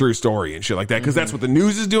this is a true story and shit like that. Because that's what the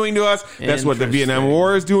news is doing to us. That's what the Vietnam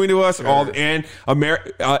War is doing to us. Sure. And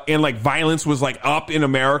like violence was like up in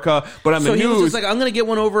America. But on the news, he was just like, I'm going to get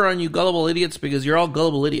one over on you gullible idiots because you're all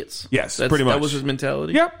gullible idiots. Yes, pretty much. That was his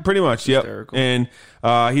mentality. Yep, pretty much. Yep. And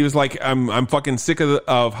he was like, I'm fucking sick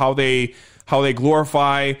of how they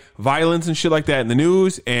glorify violence and shit like that in the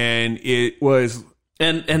news, and it was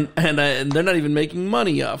and they're not even making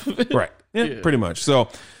money off of it. Right. Yeah, pretty much. So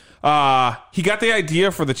he got the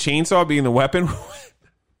idea for the chainsaw being the weapon.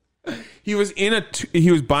 He was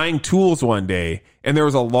buying tools one day, and there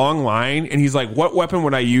was a long line, and he's like, what weapon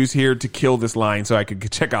would I use here to kill this line so I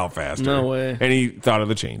could check out faster? No way. And he thought of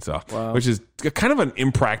the chainsaw, which is kind of an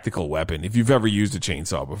impractical weapon if you've ever used a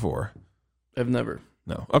chainsaw before. I've never.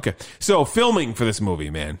 No. Okay. So filming for this movie,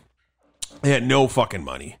 man, they had no fucking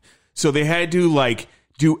money. So they had to like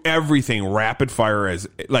do everything rapid fire as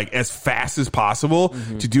fast as possible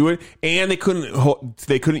to do it. And they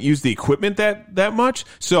couldn't use the equipment that much.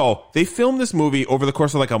 So they filmed this movie over the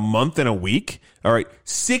course of like a month and a week. All right.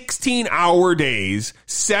 16-hour days,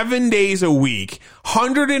 7 days a week,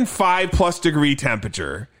 105 plus degree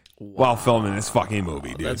temperature while filming this fucking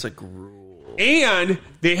movie, dude. That's a gruel. And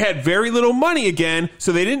they had very little money again,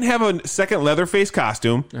 so they didn't have a second Leatherface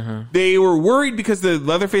costume. They were worried because the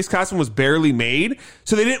Leatherface costume was barely made,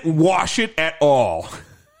 so they didn't wash it at all.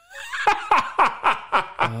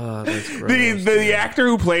 That's gross, the actor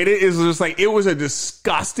who played it is just like, it was a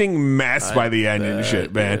disgusting mess by the end and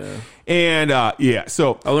shit, man. Yeah. And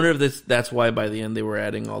so I wonder if that's why by the end they were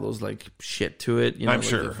adding all those like shit to it. You know, I'm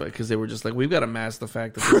sure, because they were just like, we've got to mask the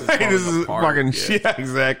fact that this is fucking shit. Yeah,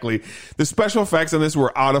 exactly. The special effects on this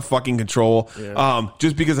were out of fucking control. Yeah.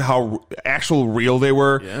 Just because of how actual real they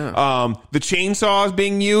were. Yeah. The chainsaws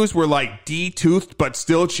being used were like de-toothed but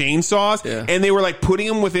still chainsaws, and they were like putting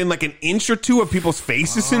them within like an inch or two of people's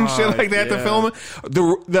faces and shit like that to film it.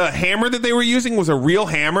 The hammer that they were using was a real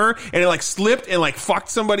hammer, and it like slipped and like fucked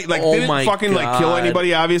somebody. Like didn't fucking like kill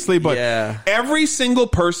anybody, obviously, but every single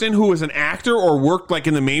person who was an actor or worked like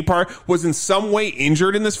in the main part was in some way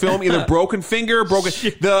injured in this film, either broken finger,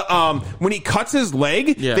 when he cuts his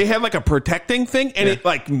leg, they had like a protecting thing, and it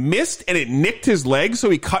like missed and it nicked his leg, so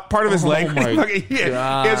he cut part of his leg.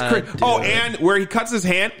 And where he cuts his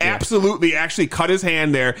hand, absolutely actually cut his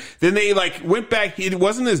hand there. Then they like went back, it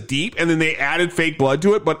wasn't as deep, and then they added fake blood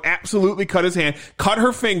to it, but absolutely cut his hand, cut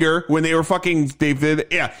her finger when they were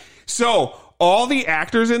So all the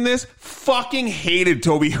actors in this fucking hated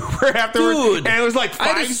Tobe Hooper afterwards. Dude, and it was like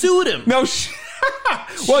I'd have sued him. No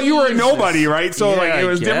well, you were a nobody, right? So like it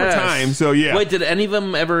was different times. So yeah. Wait, did any of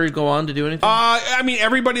them ever go on to do anything? I mean,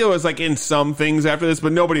 everybody was like in some things after this,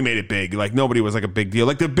 but nobody made it big. Like nobody was like a big deal.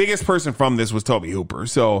 Like the biggest person from this was Tobe Hooper.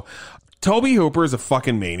 So Tobe Hooper is a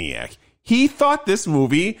fucking maniac. He thought this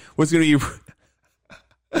movie was going to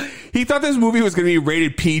be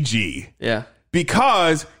rated PG. Yeah.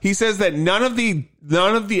 Because he says that none of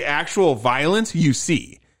the actual violence you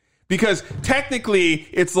see. Because technically,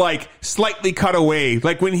 it's like slightly cut away.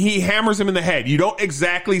 Like when he hammers him in the head, you don't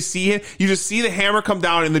exactly see it. You just see the hammer come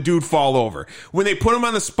down and the dude fall over. When they put him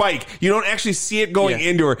on the spike, you don't actually see it going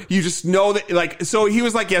into her. You just know that, like, so he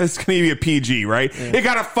was like, this is going to be a PG, right? Yeah. It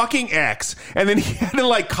got a fucking X. And then he had to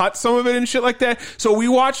like cut some of it and shit like that. So we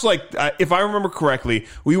watched like, if I remember correctly,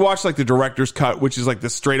 we watched like the director's cut, which is like the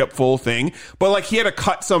straight up full thing. But like he had to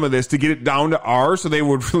cut some of this to get it down to R so they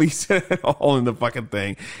would release it all in the fucking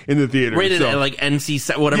thing. In the theater. Rated at like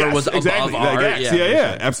NC, whatever was above R.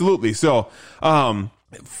 Yeah, absolutely. So,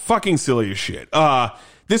 fucking silly as shit.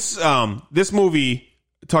 This movie,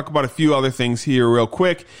 talk about a few other things here real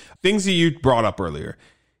quick. Things that you brought up earlier.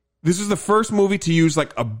 This is the first movie to use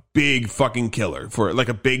like a big fucking killer for like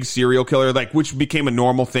a big serial killer, like which became a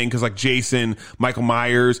normal thing because like Jason, Michael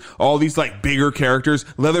Myers, all these like bigger characters.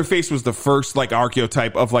 Leatherface was the first like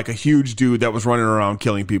archetype of like a huge dude that was running around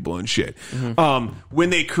killing people and shit. Mm-hmm.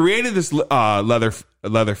 When they created this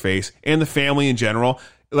Leatherface and the family in general,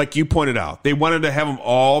 like you pointed out, they wanted to have them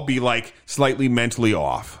all be like slightly mentally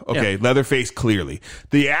off. Okay, Leatherface clearly.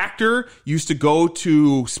 The actor used to go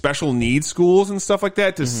to special needs schools and stuff like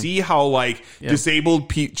that to see how like disabled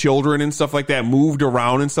children and stuff like that moved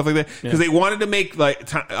around and stuff like that, because they wanted to make like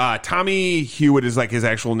Tommy Hewitt is like his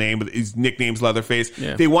actual name, but his nickname's Leatherface.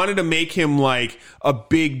 Yeah. They wanted to make him like a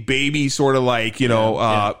big baby, sort of like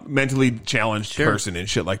mentally challenged person and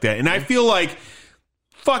shit like that. And I feel like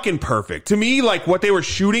fucking perfect to me, like what they were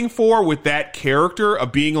shooting for with that character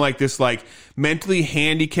of being like this like mentally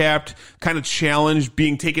handicapped, kind of challenged,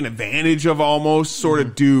 being taken advantage of almost sort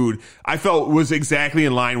of dude, I felt was exactly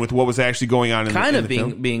in line with what was actually going on in the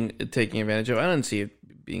film. Being taken advantage of. I didn't see it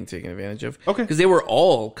being taken advantage of. Okay, because they were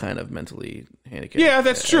all kind of mentally handicapped. Yeah,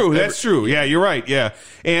 that's true. That's true. Yeah, you're right. Yeah,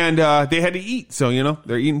 and they had to eat, so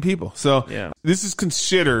they're eating people. So this is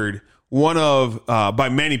considered one of, by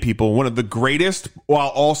many people, one of the greatest, while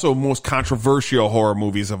also most controversial horror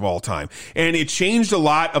movies of all time. And it changed a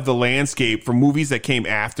lot of the landscape for movies that came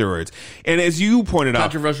afterwards. And as you pointed out,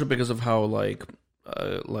 controversial because of how like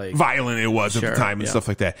violent it was at the time and stuff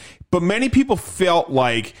like that. But many people felt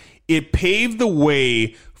like it paved the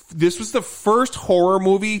way. This was the first horror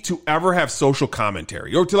movie to ever have social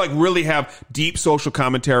commentary, or to like really have deep social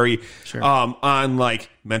commentary on like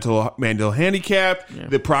mental handicap,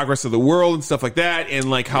 the progress of the world and stuff like that, and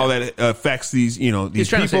like how that affects these these he's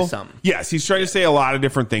trying people. To say something. Yes, he's trying to say a lot of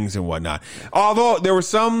different things and whatnot. Although there were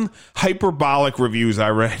some hyperbolic reviews I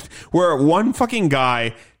read where one fucking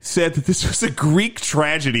guy said that this was a Greek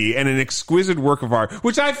tragedy and an exquisite work of art,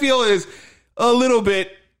 which I feel is a little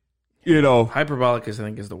bit. Hyperbolic I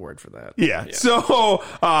think is the word for that. Yeah. So,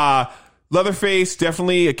 Leatherface,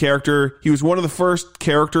 definitely a character. He was one of the first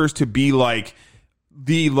characters to be like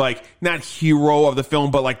the not hero of the film,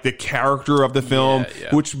 but like the character of the film,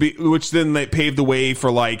 which then they paved the way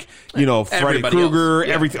for like Freddy Krueger,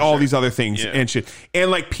 all these other things and shit. And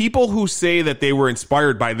like people who say that they were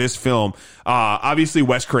inspired by this film, obviously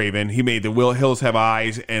Wes Craven, he made The Will Hills Have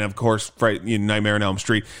Eyes, and of course Nightmare on Elm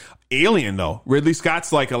Street. Alien, though, Ridley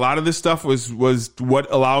Scott's like a lot of this stuff was what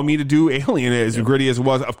allowed me to do Alien, as gritty as it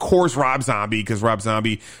was. Of course, Rob Zombie, because Rob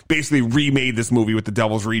Zombie basically remade this movie with the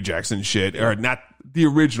Devil's Rejects and shit, or not the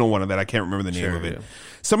original one of that. I can't remember the name of it. Yeah.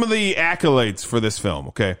 Some of the accolades for this film.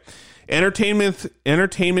 Okay,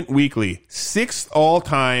 Entertainment Weekly, 6th all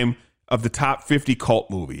time of the top 50 cult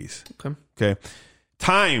movies. Okay.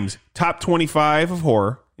 Times top 25 of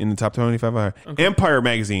horror in the top 25 of horror. Okay. Empire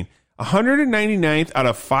magazine. 199th out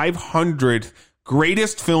of 500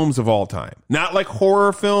 greatest films of all time. Not like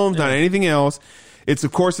horror films, not anything else. It's,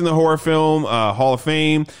 of course, in the Horror Film Hall of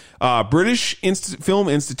Fame. British Film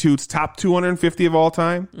Institute's top 250 of all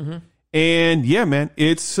time. Mm-hmm. And, yeah, man,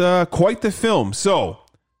 it's quite the film. So,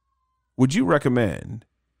 would you recommend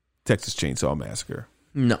Texas Chainsaw Massacre?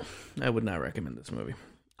 No, I would not recommend this movie.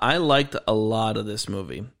 I liked a lot of this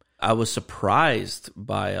movie. I was surprised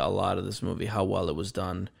by a lot of this movie, how well it was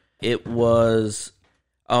done. It was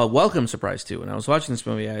a welcome surprise, too. When I was watching this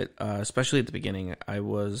movie, especially at the beginning, I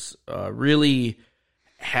was really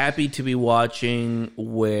happy to be watching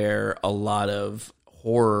where a lot of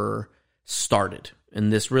horror started.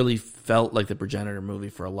 And this really felt like the progenitor movie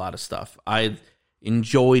for a lot of stuff. I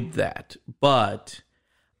enjoyed that. But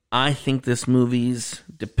I think this movie's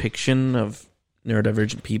depiction of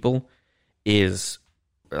neurodivergent people is,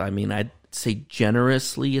 I'd say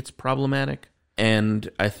generously it's problematic. And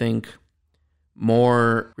I think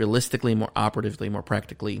more realistically, more operatively, more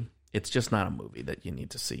practically, it's just not a movie that you need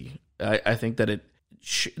to see. I think that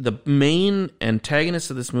the main antagonists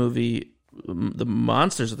of this movie, the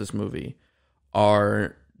monsters of this movie,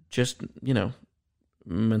 are just,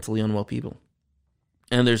 mentally unwell people.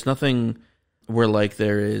 And there's nothing where, like,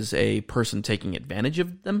 there is a person taking advantage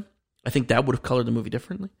of them. I think that would have colored the movie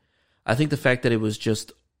differently. I think the fact that it was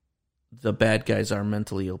just the bad guys are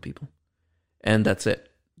mentally ill people. And that's it.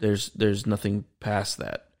 There's nothing past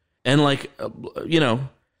that. And I'd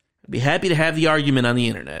be happy to have the argument on the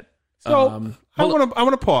internet. So I want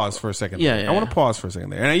to pause for a second. Yeah, I want to pause for a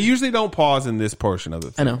second there. And I usually don't pause in this portion of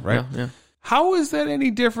the thing. I know, right? Yeah. How is that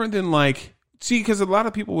any different than because a lot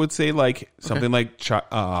of people would say something like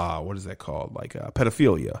what is that called?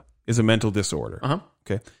 Pedophilia is a mental disorder. Uh-huh.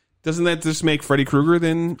 Okay. Doesn't that just make Freddy Krueger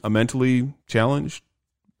then a mentally challenged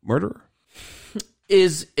murderer?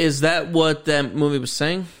 Is that what that movie was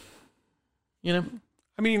saying? I don't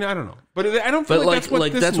know, but I don't feel like that's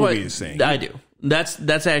what this movie is saying. I do.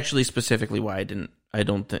 That's actually specifically why I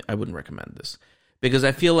wouldn't recommend this, because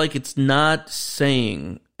I feel like it's not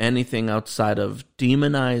saying anything outside of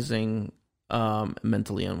demonizing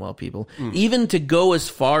mentally unwell people. Even to go as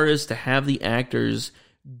far as to have the actors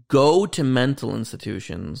go to mental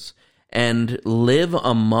institutions and live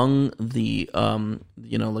among the,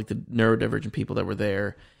 like the neurodivergent people that were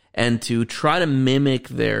there, and to try to mimic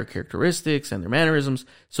their characteristics and their mannerisms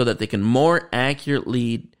so that they can more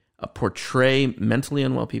accurately portray mentally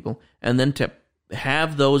unwell people, and then to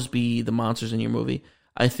have those be the monsters in your movie,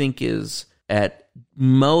 I think is at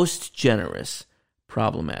most generous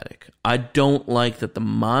problematic. I don't like that the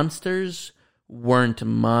monsters weren't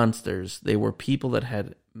monsters. They were people that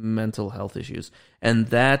had mental health issues. And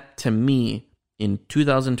that, to me, in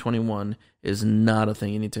 2021, is not a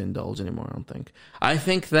thing you need to indulge anymore, I don't think. I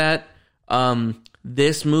think that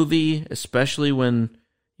this movie, especially when,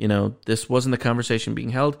 this wasn't the conversation being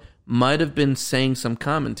held, might have been saying some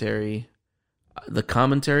commentary. The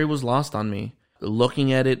commentary was lost on me.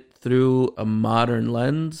 Looking at it through a modern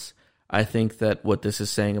lens, I think that what this is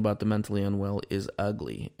saying about the mentally unwell is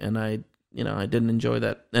ugly. And I didn't enjoy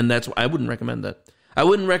that. And that's why I wouldn't recommend that. I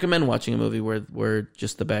wouldn't recommend watching a movie where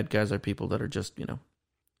just the bad guys are people that are just, I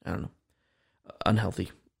don't know,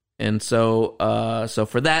 unhealthy. And so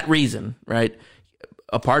for that reason, right,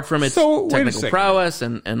 apart from its technical prowess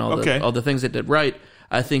and all the things it did right,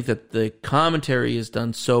 I think that the commentary is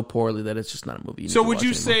done so poorly that it's just not a movie. So would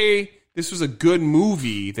you say this was a good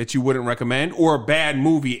movie that you wouldn't recommend, or a bad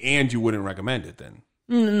movie and you wouldn't recommend it then?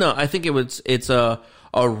 No, I think it's a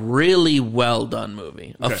really well done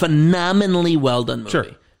movie, a phenomenally well done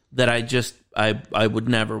movie that I would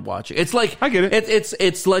never watch it. It's like, I get it.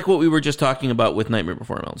 It's like what we were just talking about with Nightmare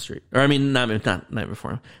Before Elm Street, or I mean, not Nightmare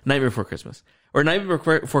Before Christmas. Or Nightmare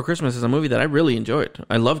Before Christmas is a movie that I really enjoyed.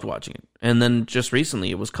 I loved watching it. And then just recently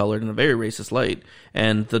it was colored in a very racist light.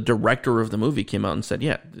 And the director of the movie came out and said,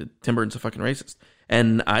 yeah, Tim Burton's a fucking racist.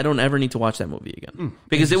 And I don't ever need to watch that movie again.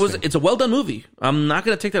 Because it's a well-done movie. I'm not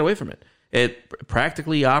going to take that away from it. It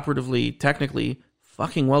practically, operatively, technically,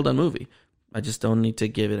 fucking well-done movie. I just don't need to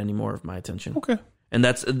give it any more of my attention. Okay. And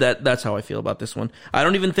that's how I feel about this one. I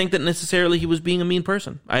don't even think that necessarily he was being a mean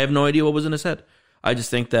person. I have no idea what was in his head. I just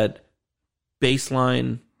think that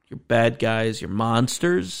baseline, your bad guys, your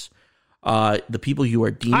monsters, the people you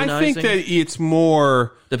are demonizing. I think that it's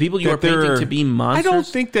more the people you are painting to be monsters. I don't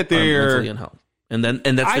think that they're mentally unhealthy, and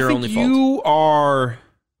that's their only fault. You are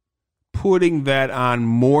putting that on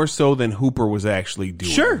more so than Hooper was actually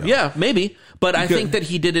doing. Sure, yeah, maybe, but I think that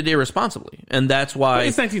he did it irresponsibly, and that's why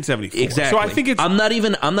it's 1974. Exactly. So I think I'm not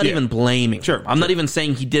even blaming. Sure, I'm not even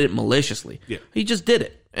saying he did it maliciously. Yeah. He just did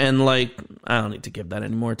it. And I don't need to give that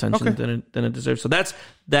any more attention than it deserves. So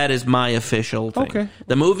that is my official thing. Okay.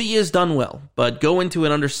 The movie is done well, but go into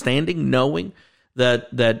it understanding, knowing that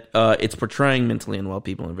it's portraying mentally unwell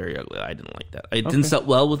people and very ugly. I didn't like that. It didn't sit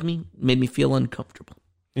well with me. It made me feel uncomfortable.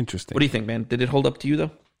 Interesting. What do you think, man? Did it hold up to you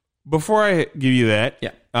though? Before I give you that,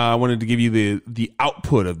 yeah, I wanted to give you the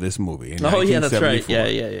output of this movie. Oh yeah, that's right.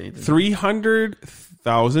 Yeah.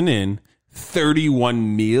 300,000 in,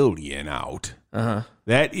 31 million out. Uh-huh.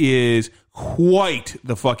 That is quite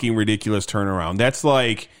the fucking ridiculous turnaround. That's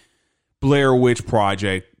like Blair Witch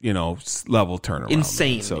Project, level turnaround.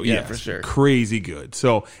 Insane. So yeah, for sure. Crazy good.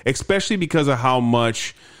 So especially because of how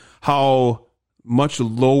much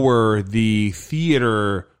lower the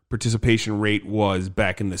theater participation rate was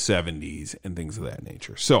back in the 70s and things of that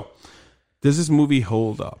nature. So does this movie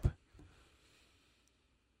hold up?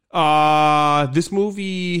 This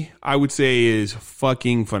movie, I would say, is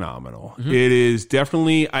fucking phenomenal. Mm-hmm. It is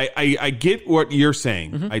definitely, I get what you're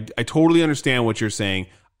saying. Mm-hmm. I totally understand what you're saying.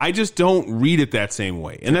 I just don't read it that same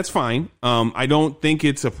way. And that's fine. I don't think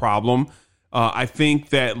it's a problem. I think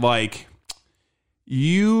that,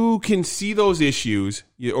 you can see those issues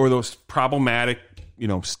or those problematic,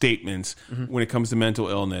 statements when it comes to mental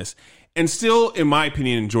illness and still, in my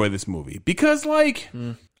opinion, enjoy this movie. Because,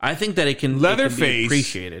 I think that it can be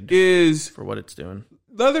appreciated for what it's doing.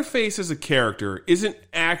 Leatherface as a character isn't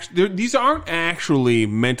actually. These aren't actually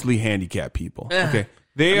mentally handicapped people. Okay,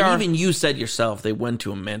 are. Even you said yourself they went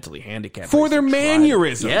to a mentally handicapped for their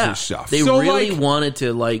mannerisms and stuff. They really wanted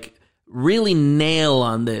to really nail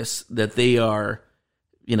on this that they are,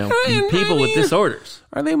 people with disorders.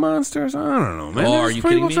 Are they monsters? I don't know, man. Oh, are you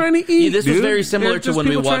kidding me? Trying to eat, this was very similar to when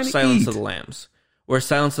we watched Silence of the the Lambs. Where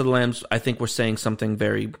Silence of the Lambs, I think we're saying something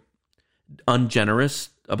very ungenerous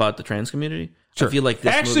about the trans community. Sure. I feel like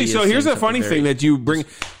this actually, movie so here's a funny thing that you bring.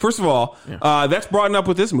 First of all, that's brought up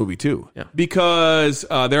with this movie too, because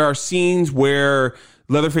there are scenes where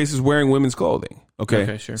Leatherface is wearing women's clothing.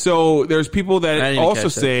 Okay, sure. So there's people that also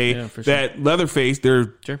say sure. that Leatherface, they're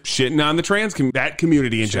shitting on the trans that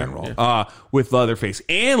community in general with Leatherface.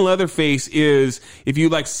 And Leatherface is, if you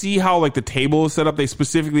like see how like the table is set up, they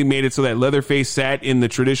specifically made it so that Leatherface sat in the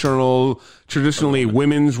traditionally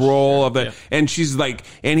women's role of the, and she's like,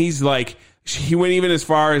 and he's like, he went even as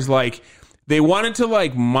far as like, they wanted to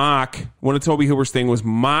like mock, one of Tobe Hooper's thing was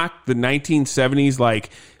mock the 1970s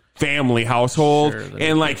like family household,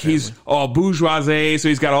 and like he's all bourgeoisie, so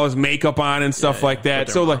he's got all his makeup on and stuff like that.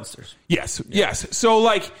 So like, yes. So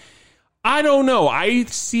like, I don't know. I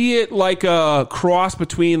see it like a cross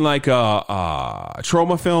between like a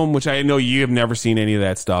trauma film, which I know you have never seen any of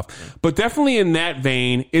that stuff, but definitely in that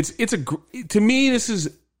vein. To me, this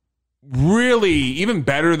is really even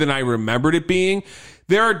better than I remembered it being.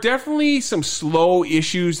 There are definitely some slow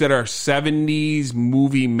issues that are 70s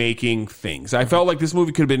movie making things. I felt like this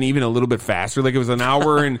movie could have been even a little bit faster. Like it was an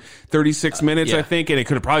hour and 36 minutes, I think, and it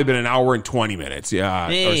could have probably been an hour and 20 minutes. Yeah,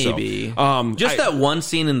 maybe. Just that one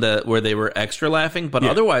scene where they were extra laughing, but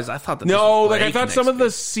otherwise, I thought that I thought some of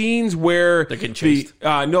the scenes where they're getting chased.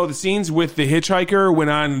 The scenes with the hitchhiker went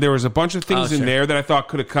on. There was a bunch of things in there that I thought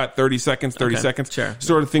could have cut 30 seconds,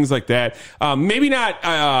 sort of things like that. Maybe not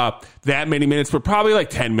that many minutes, but probably like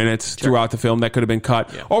 10 minutes throughout the film that could have been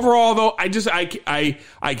cut. Yeah. Overall, though,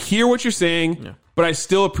 I hear what you're saying, but I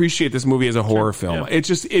still appreciate this movie as a horror film. Yeah. It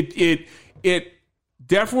just it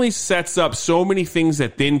definitely sets up so many things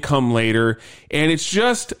that then come later, and it's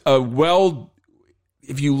just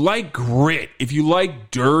if you like grit, if you like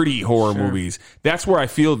dirty horror movies, that's where I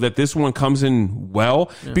feel that this one comes in well,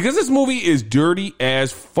 because this movie is dirty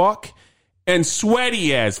as fuck and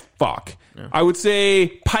sweaty as fuck. Yeah. I would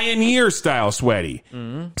say pioneer style sweaty.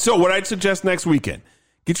 Mm-hmm. So what I'd suggest next weekend,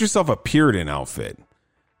 get yourself a Puritan outfit,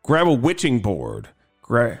 grab a witching board,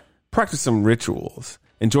 practice some rituals,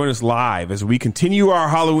 and join us live as we continue our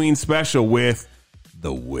Halloween special with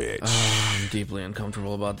The Witch. I'm deeply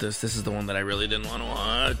uncomfortable about this. This is the one that I really didn't want to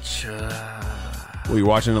watch. Well, you're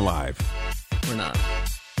watching it live. We're not.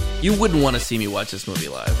 You wouldn't want to see me watch this movie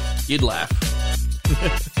live. You'd laugh.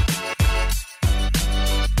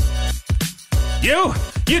 You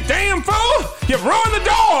damn fool! You ruined the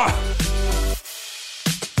door!